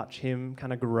fun to watch him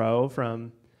kind of grow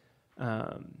from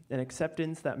an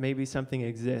acceptance that maybe something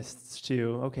exists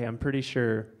to, okay, I'm pretty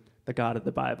sure the God of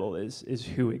the Bible is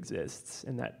who exists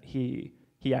and that he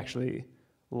actually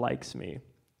likes me.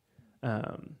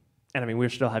 And I mean, we're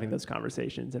still having those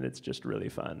conversations, and it's just really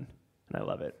fun, and I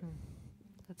love it.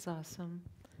 That's awesome.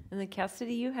 And then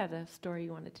Cassidy, you had a story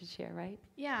you wanted to share, right?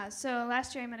 Yeah, so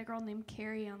last year I met a girl named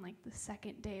Carrie on like the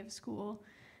second day of school.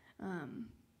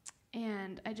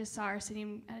 And I just saw her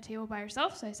sitting at a table by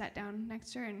herself, so I sat down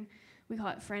next to her, and we call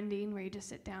it friending, where you just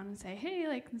sit down and say, hey,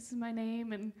 like, this is my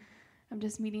name, and I'm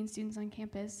just meeting students on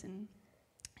campus. And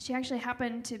she actually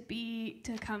happened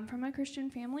to come from a Christian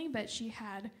family, but she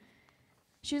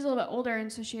was a little bit older,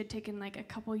 and so she had taken like a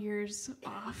couple years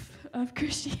off of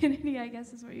Christianity, I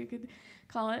guess is what you could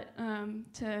call it,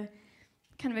 to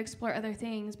kind of explore other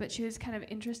things. But she was kind of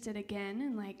interested again,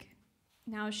 and like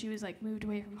now she was like moved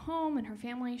away from home and her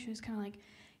family. She was kind of like,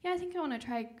 yeah, I think I want to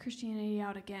try Christianity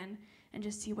out again and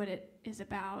just see what it is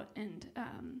about. And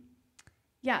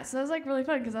yeah, so it was like really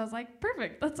fun because I was like,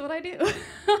 perfect, that's what I do.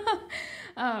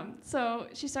 So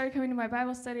she started coming to my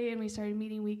Bible study, and we started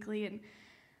meeting weekly,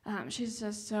 and she's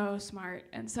just so smart.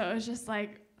 And so it was just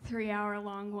like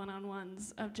 3-hour-long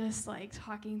one-on-ones of just like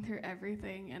talking through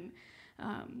everything.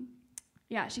 And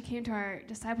yeah, she came to our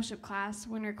discipleship class,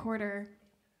 winter quarter,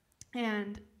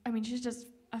 and I mean, she's just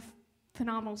a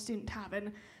phenomenal student to have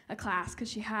in a class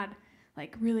because she had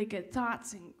like really good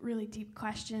thoughts and really deep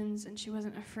questions, and she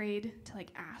wasn't afraid to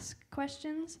like ask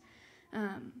questions.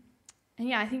 And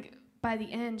yeah, I think by the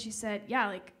end she said, yeah,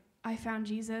 like I found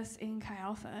Jesus in Chi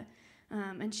Alpha.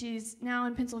 And she's now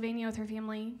in Pennsylvania with her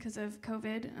family because of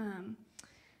COVID.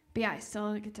 But yeah, I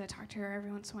still get to talk to her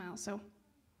every once in a while. So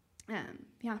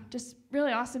yeah, just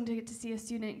really awesome to get to see a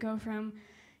student go from,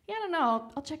 yeah, I don't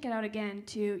know, I'll check it out again,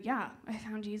 to, yeah, I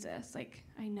found Jesus. Like,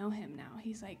 I know him now.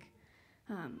 He's like,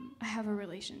 I have a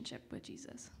relationship with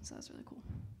Jesus. So that's really cool.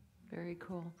 Very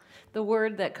cool. The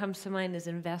word that comes to mind is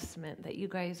investment, that you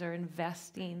guys are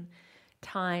investing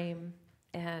time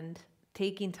and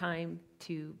taking time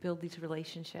to build these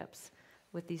relationships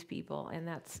with these people. And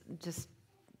that's just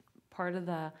part of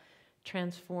the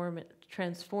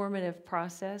transformative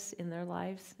process in their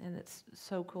lives. And it's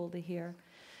so cool to hear.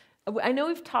 I know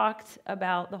we've talked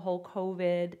about the whole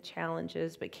COVID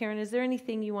challenges, but Karen, is there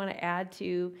anything you want to add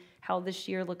to how this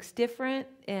year looks different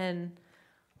and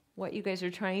what you guys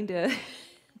are trying to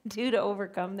do to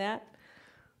overcome that?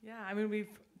 Yeah, I mean,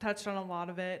 we've touched on a lot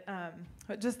of it.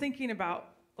 But just thinking about,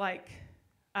 like,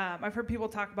 I've heard people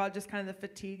talk about just kind of the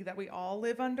fatigue that we all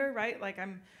live under, right? Like,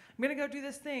 I'm going to go do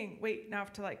this thing. Wait, now I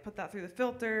have to, like, put that through the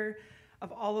filter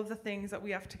of all of the things that we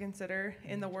have to consider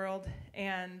in the world.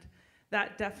 And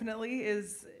that definitely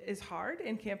is hard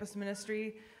in campus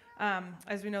ministry.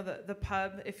 As we know, the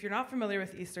pub, if you're not familiar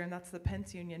with Eastern, that's the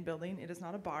Pence Union building. It is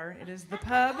not a bar. It is the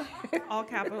pub, all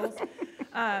capitals.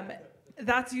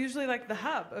 That's usually like the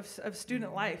hub of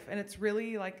student life. And it's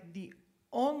really like the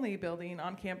only building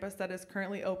on campus that is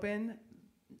currently open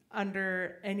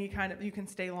under any kind of, you can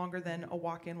stay longer than a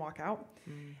walk-in, walk-out.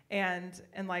 And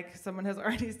like someone has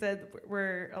already said,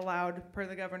 we're allowed, per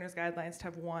the governor's guidelines, to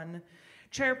have one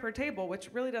chair per table, which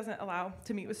really doesn't allow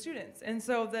to meet with students. And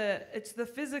so it's the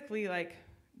physically, like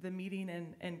the meeting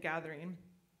and gathering,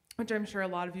 which I'm sure a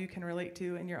lot of you can relate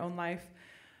to in your own life.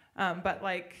 But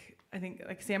like, I think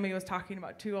like Sammy was talking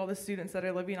about too, all the students that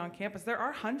are living on campus, there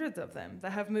are hundreds of them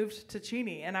that have moved to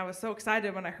Cheney. And I was so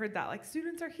excited when I heard that, like,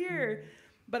 students are here.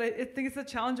 But I think it's the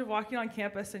challenge of walking on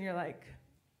campus and you're like,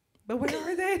 but where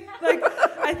are they? Like,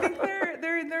 I think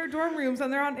they're in their dorm rooms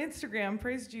and they're on Instagram.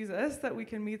 Praise Jesus that we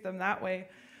can meet them that way.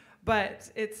 But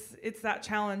it's that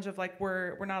challenge of like,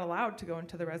 we're not allowed to go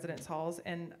into the residence halls,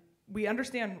 and we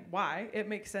understand why. It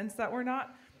makes sense that we're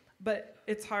not, but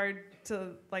it's hard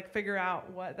to like figure out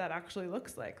what that actually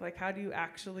looks like. Like, how do you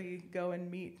actually go and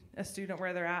meet a student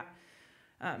where they're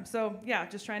at? So yeah,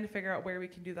 just trying to figure out where we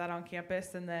can do that on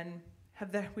campus. And then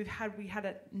we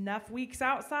had enough weeks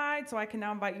outside, so I can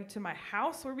now invite you to my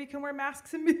house where we can wear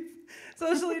masks and be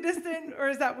socially distant, or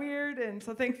is that weird? And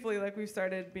so thankfully, like, we've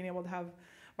started being able to have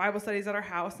Bible studies at our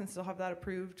house and still have that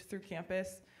approved through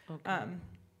campus,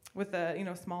 with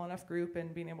a small enough group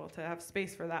and being able to have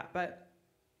space for that. But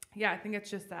yeah, I think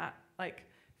it's just that, like,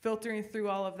 filtering through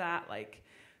all of that, like,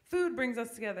 food brings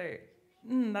us together.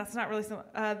 That's not really so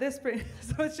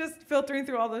it's just filtering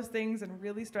through all those things and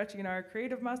really stretching our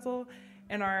creative muscle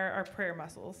and our prayer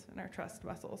muscles and our trust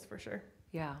muscles, for sure.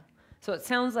 Yeah. So it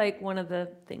sounds like one of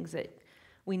the things that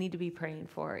we need to be praying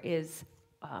for is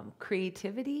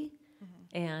creativity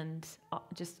and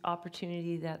just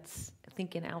opportunity that's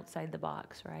thinking outside the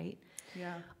box, right?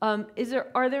 Yeah.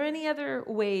 Are there any other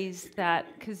ways that,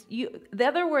 because the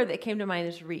other word that came to mind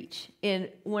is reach. And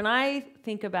when I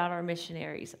think about our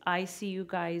missionaries, I see you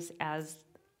guys as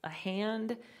a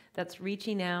hand that's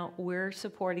reaching out. We're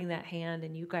supporting that hand,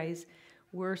 and you guys,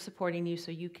 we're supporting you so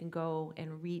you can go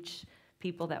and reach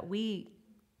people that we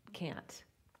can't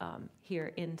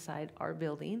here inside our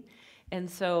building. And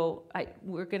so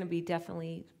we're going to be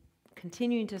definitely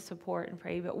continuing to support and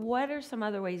pray. But what are some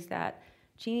other ways that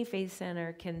Cheney Faith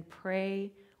Center can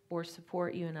pray or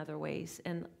support you in other ways?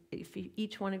 And if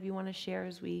each one of you want to share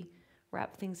as we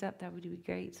wrap things up, that would be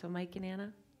great. So Mike and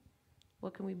Anna,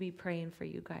 what can we be praying for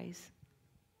you guys?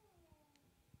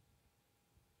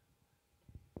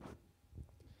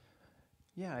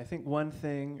 Yeah, I think one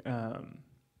thing,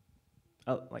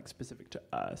 like specific to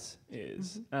us,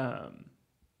 is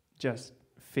just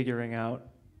figuring out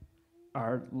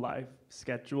our life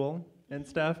schedule and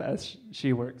stuff, as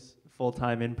she works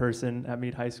full-time in person at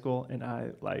Meade High School, and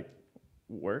I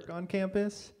work on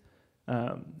campus.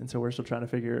 And so we're still trying to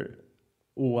figure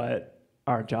what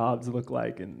our jobs look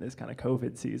like in this kind of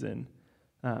COVID season.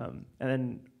 And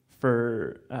then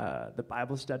for the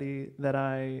Bible study that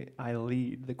I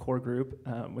lead, the core group,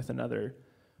 with another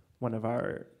one of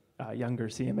our younger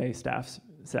CMA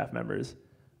staff members,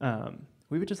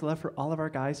 we would just love for all of our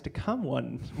guys to come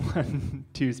one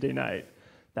Tuesday night.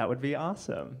 That would be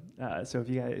awesome. So if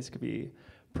you guys could be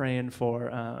praying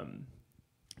for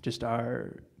just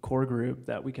our core group,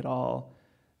 that we could all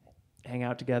hang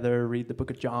out together, read the book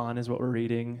of John is what we're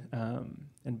reading,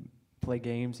 and play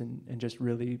games and just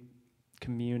really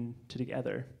commune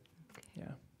together.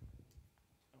 Yeah.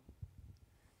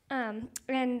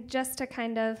 And just to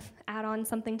kind of add on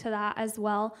something to that as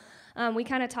well, we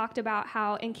kind of talked about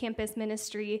how in campus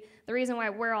ministry, the reason why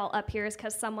we're all up here is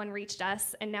because someone reached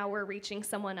us, and now we're reaching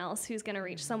someone else who's going to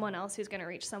reach someone else who's going to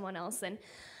reach someone else.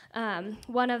 And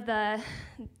one of the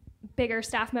bigger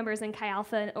staff members in Chi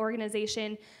Alpha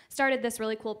organization started this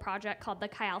really cool project called the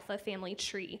Chi Alpha Family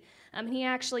Tree. He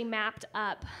actually mapped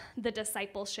up the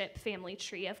discipleship family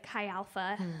tree of Chi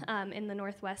Alpha in the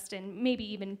Northwest and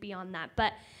maybe even beyond that.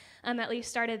 But at least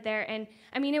started there. And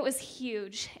I mean, it was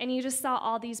huge. And you just saw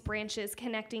all these branches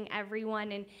connecting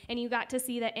everyone. And you got to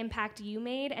see the impact you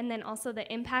made and then also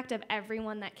the impact of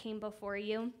everyone that came before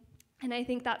you. And I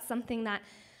think that's something that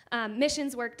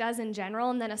missions work does in general,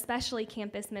 and then especially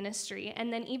campus ministry.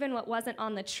 And then even what wasn't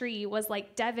on the tree was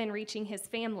like Devin reaching his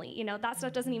family. You know, that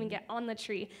stuff doesn't even get on the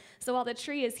tree. So while the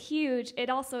tree is huge,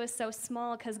 it also is so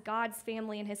small because God's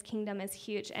family and his kingdom is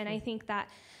huge. And I think that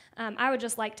I would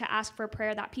just like to ask for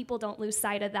prayer that people don't lose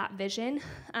sight of that vision,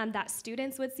 that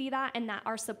students would see that, and that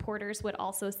our supporters would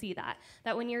also see that.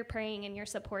 That when you're praying and you're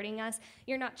supporting us,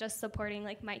 you're not just supporting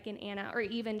like Mike and Anna or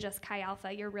even just Chi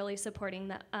Alpha. You're really supporting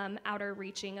the outer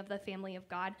reaching of the family of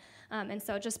God. And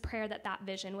so just prayer that that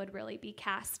vision would really be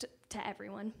cast to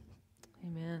everyone.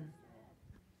 Amen.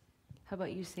 How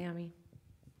about you, Sammy?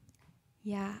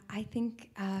 Yeah, I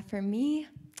think for me,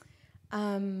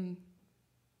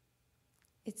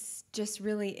 it's just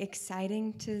really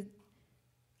exciting to,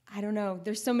 I don't know,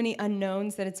 there's so many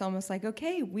unknowns that it's almost like,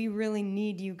 okay, we really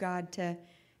need you, God, to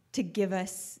give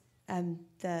us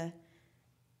the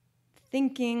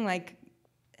thinking, like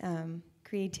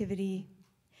creativity.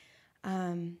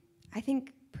 I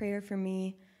think prayer for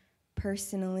me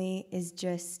personally is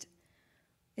just,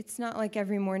 it's not like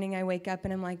every morning I wake up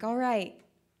and I'm like, all right,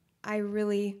 I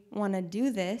really want to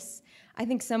do this. I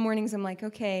think some mornings I'm like,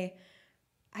 okay,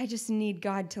 I just need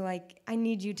God to I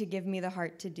need you to give me the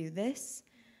heart to do this.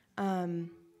 And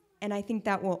I think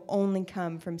that will only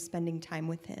come from spending time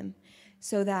with him,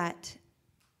 so that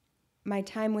my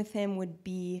time with him would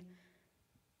be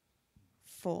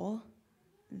full,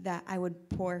 that I would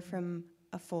pour from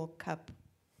a full cup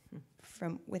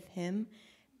with him,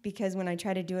 because when I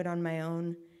try to do it on my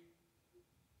own,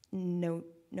 no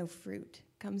fruit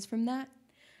comes from that.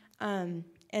 And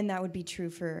that would be true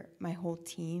for my whole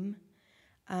team.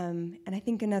 And I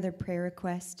think another prayer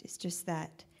request is just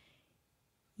that,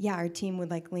 yeah, our team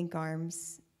would link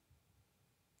arms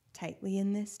tightly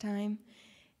in this time.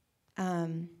 Yeah.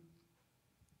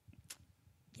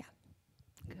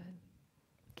 Good.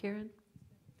 Karen?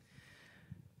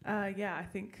 Yeah, I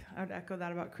think I would echo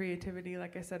that about creativity,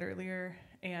 like I said earlier.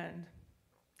 And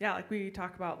yeah, like we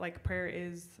talk about, prayer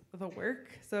is the work.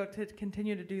 So to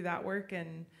continue to do that work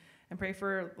and pray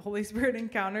for Holy Spirit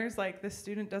encounters, like this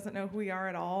student doesn't know who we are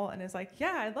at all and is like,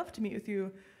 yeah, I'd love to meet with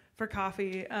you for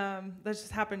coffee. That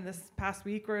just happened this past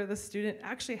week where the student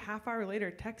actually half hour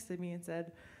later texted me and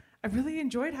said, I really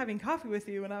enjoyed having coffee with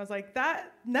you. And I was like,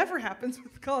 that never happens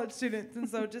with college students. And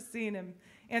so just seeing him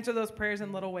answer those prayers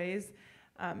in little ways,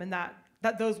 and that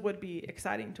those would be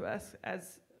exciting to us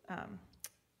as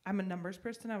I'm a numbers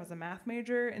person. I was a math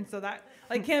major. And so that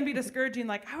like can be discouraging.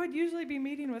 Like I would usually be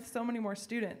meeting with so many more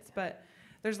students, but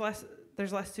there's less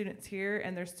students here,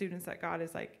 and there's students that God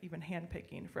is like even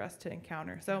handpicking for us to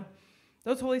encounter. So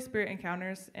those Holy Spirit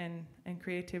encounters and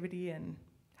creativity and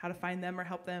how to find them or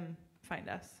help them find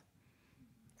us.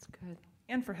 That's good.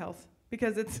 And for health,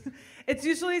 because it's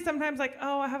usually sometimes like,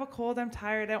 oh, I have a cold, I'm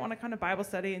tired, I don't want to come to Bible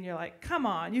study, and you're like, come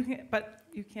on, but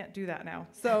you can't do that now.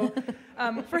 So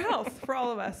for health, for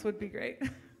all of us would be great.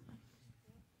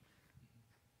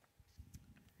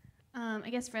 I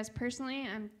guess for us personally,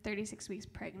 I'm 36 weeks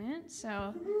pregnant,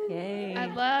 so Yay. I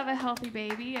love a healthy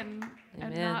baby, and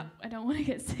Amen. I don't want to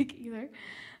get sick either.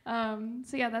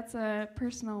 So yeah, that's a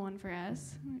personal one for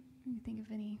us. Let me think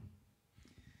of any.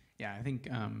 Yeah, I think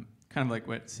kind of like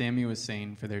what Sammy was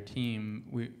saying for their team,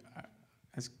 we,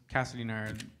 as Cassidy and I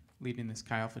are leading this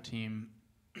Chi Alpha team,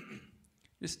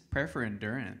 just prayer for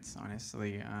endurance,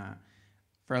 honestly,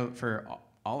 for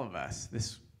all of us.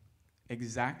 This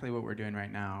exactly what we're doing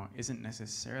right now isn't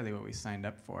necessarily what we signed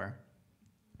up for,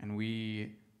 and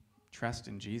we trust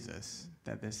in Jesus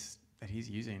that He's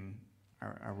using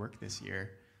our work this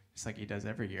year, just like He does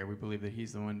every year. We believe that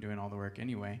He's the one doing all the work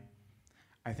anyway.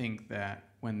 I think that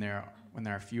when there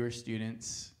are fewer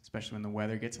students, especially when the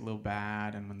weather gets a little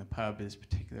bad and when the pub is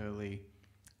particularly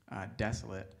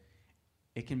desolate,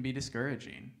 it can be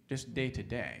discouraging just day to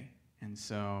day. And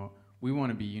so we want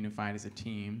to be unified as a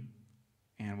team,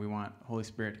 and we want Holy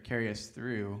Spirit to carry us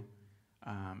through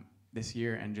this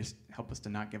year and just help us to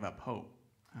not give up hope.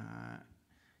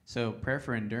 So prayer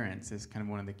for endurance is kind of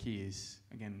one of the keys.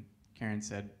 Again, Karen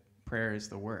said prayer is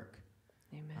the work.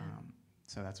 Amen.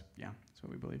 So that's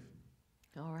what we believe.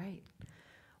 All right.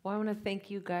 Well, I want to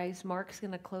thank you guys. Mark's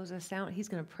going to close us out. He's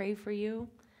going to pray for you.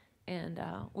 And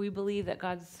we believe that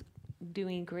God's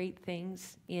doing great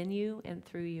things in you and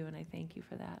through you, and I thank you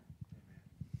for that.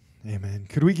 Amen.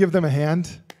 Could we give them a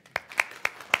hand?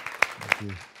 Thank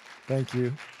you. Thank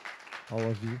you, all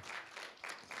of you.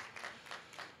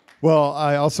 Well,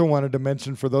 I also wanted to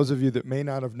mention, for those of you that may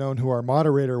not have known who our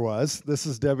moderator was, this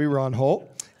is Debbie Ronholt,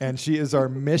 and she is our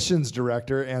missions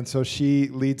director, and so she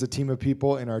leads a team of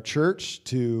people in our church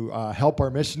to help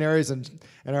our missionaries, and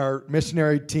our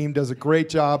missionary team does a great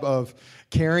job of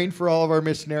caring for all of our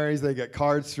missionaries. They get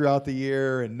cards throughout the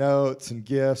year and notes and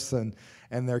gifts, and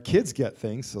their kids get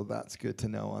things, so that's good to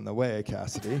know on the way,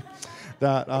 Cassidy.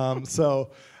 That's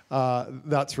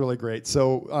really great.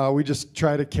 So we just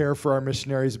try to care for our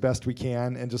missionaries best we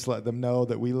can and just let them know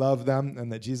that we love them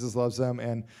and that Jesus loves them,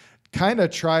 and kind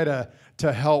of try to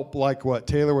help, like what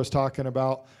Taylor was talking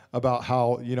about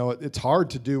how, it's hard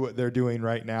to do what they're doing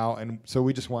right now, and so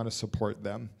we just want to support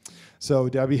them. So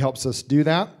Debbie helps us do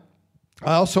that.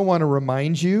 I also want to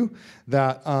remind you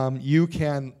that you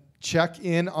can check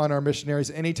in on our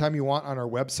missionaries anytime you want on our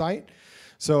website.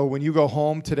 So when you go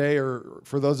home today, or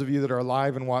for those of you that are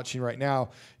live and watching right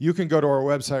now, you can go to our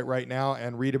website right now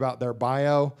and read about their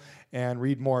bio and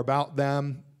read more about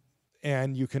them.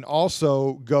 And you can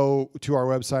also go to our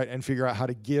website and figure out how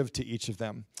to give to each of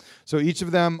them. So each of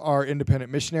them are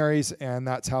independent missionaries, and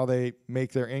that's how they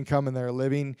make their income and their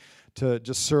living, to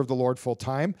just serve the Lord full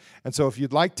time. And so if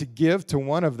you'd like to give to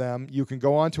one of them, you can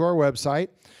go onto our website,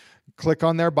 click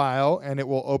on their bio, and it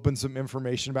will open some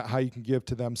information about how you can give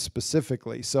to them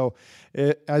specifically. So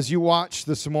as you watch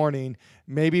this morning,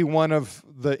 maybe one of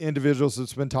the individuals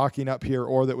that's been talking up here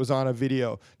or that was on a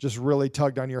video just really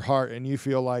tugged on your heart, and you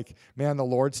feel like, man, the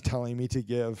Lord's telling me to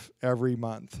give every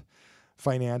month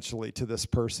financially to this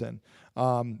person.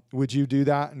 Would you do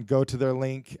that and go to their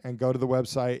link and go to the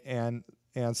website and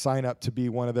sign up to be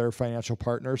one of their financial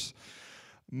partners?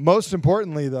 Most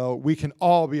importantly, though, we can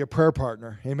all be a prayer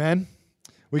partner. Amen?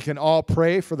 We can all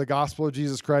pray for the gospel of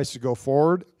Jesus Christ to go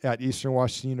forward at Eastern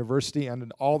Washington University and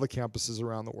in all the campuses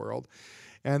around the world,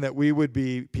 and that we would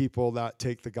be people that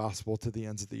take the gospel to the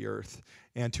ends of the earth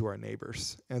and to our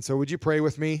neighbors. And so would you pray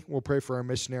with me? We'll pray for our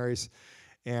missionaries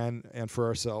and for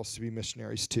ourselves to be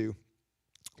missionaries too.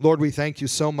 Lord, we thank you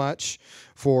so much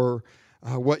for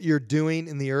what you're doing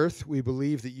in the earth. We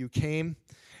believe that you came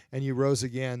and you rose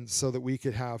again so that we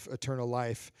could have eternal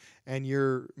life. And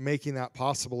you're making that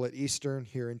possible at Eastern,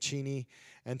 here in Cheney,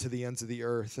 and to the ends of the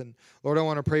earth. And Lord, I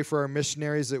want to pray for our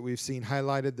missionaries that we've seen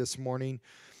highlighted this morning.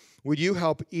 Would you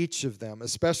help each of them,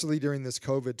 especially during this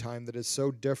COVID time that is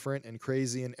so different and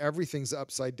crazy, and everything's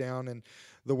upside down, and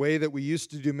The way that we used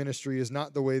to do ministry is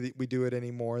not the way that we do it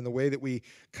anymore. And the way that we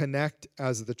connect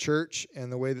as the church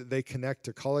and the way that they connect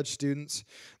to college students,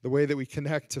 the way that we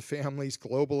connect to families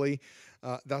globally,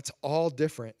 that's all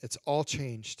different. It's all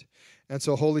changed. And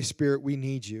so, Holy Spirit, we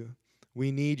need you.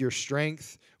 We need your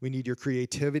strength. We need your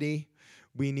creativity.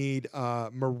 We need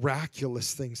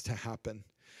miraculous things to happen.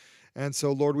 And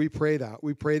so, Lord, we pray that.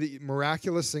 We pray that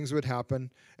miraculous things would happen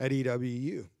at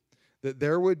EWU, that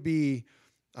there would be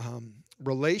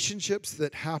relationships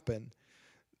that happen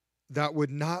that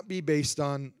would not be based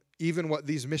on even what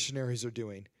these missionaries are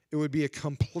doing. It would be a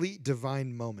complete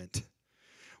divine moment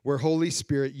where, Holy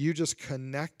Spirit, you just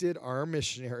connected our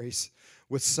missionaries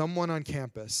with someone on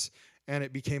campus, and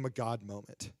it became a God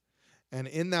moment. And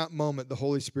in that moment, the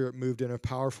Holy Spirit moved in a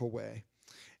powerful way,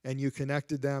 and you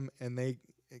connected them, and they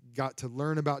got to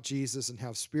learn about Jesus and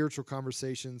have spiritual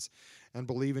conversations and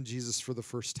believe in Jesus for the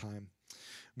first time.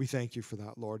 We thank you for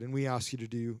that, Lord, and we ask you to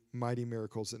do mighty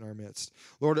miracles in our midst.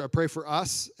 Lord, I pray for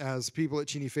us as people at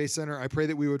Cheney Faith Center. I pray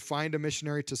that we would find a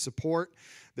missionary to support,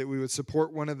 that we would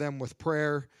support one of them with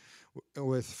prayer,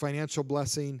 with financial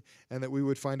blessing, and that we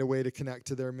would find a way to connect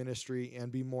to their ministry and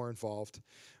be more involved.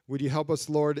 Would you help us,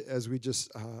 Lord, as we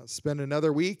just spend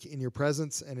another week in your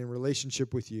presence and in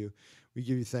relationship with you? We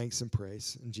give you thanks and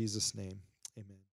praise. In Jesus' name, amen.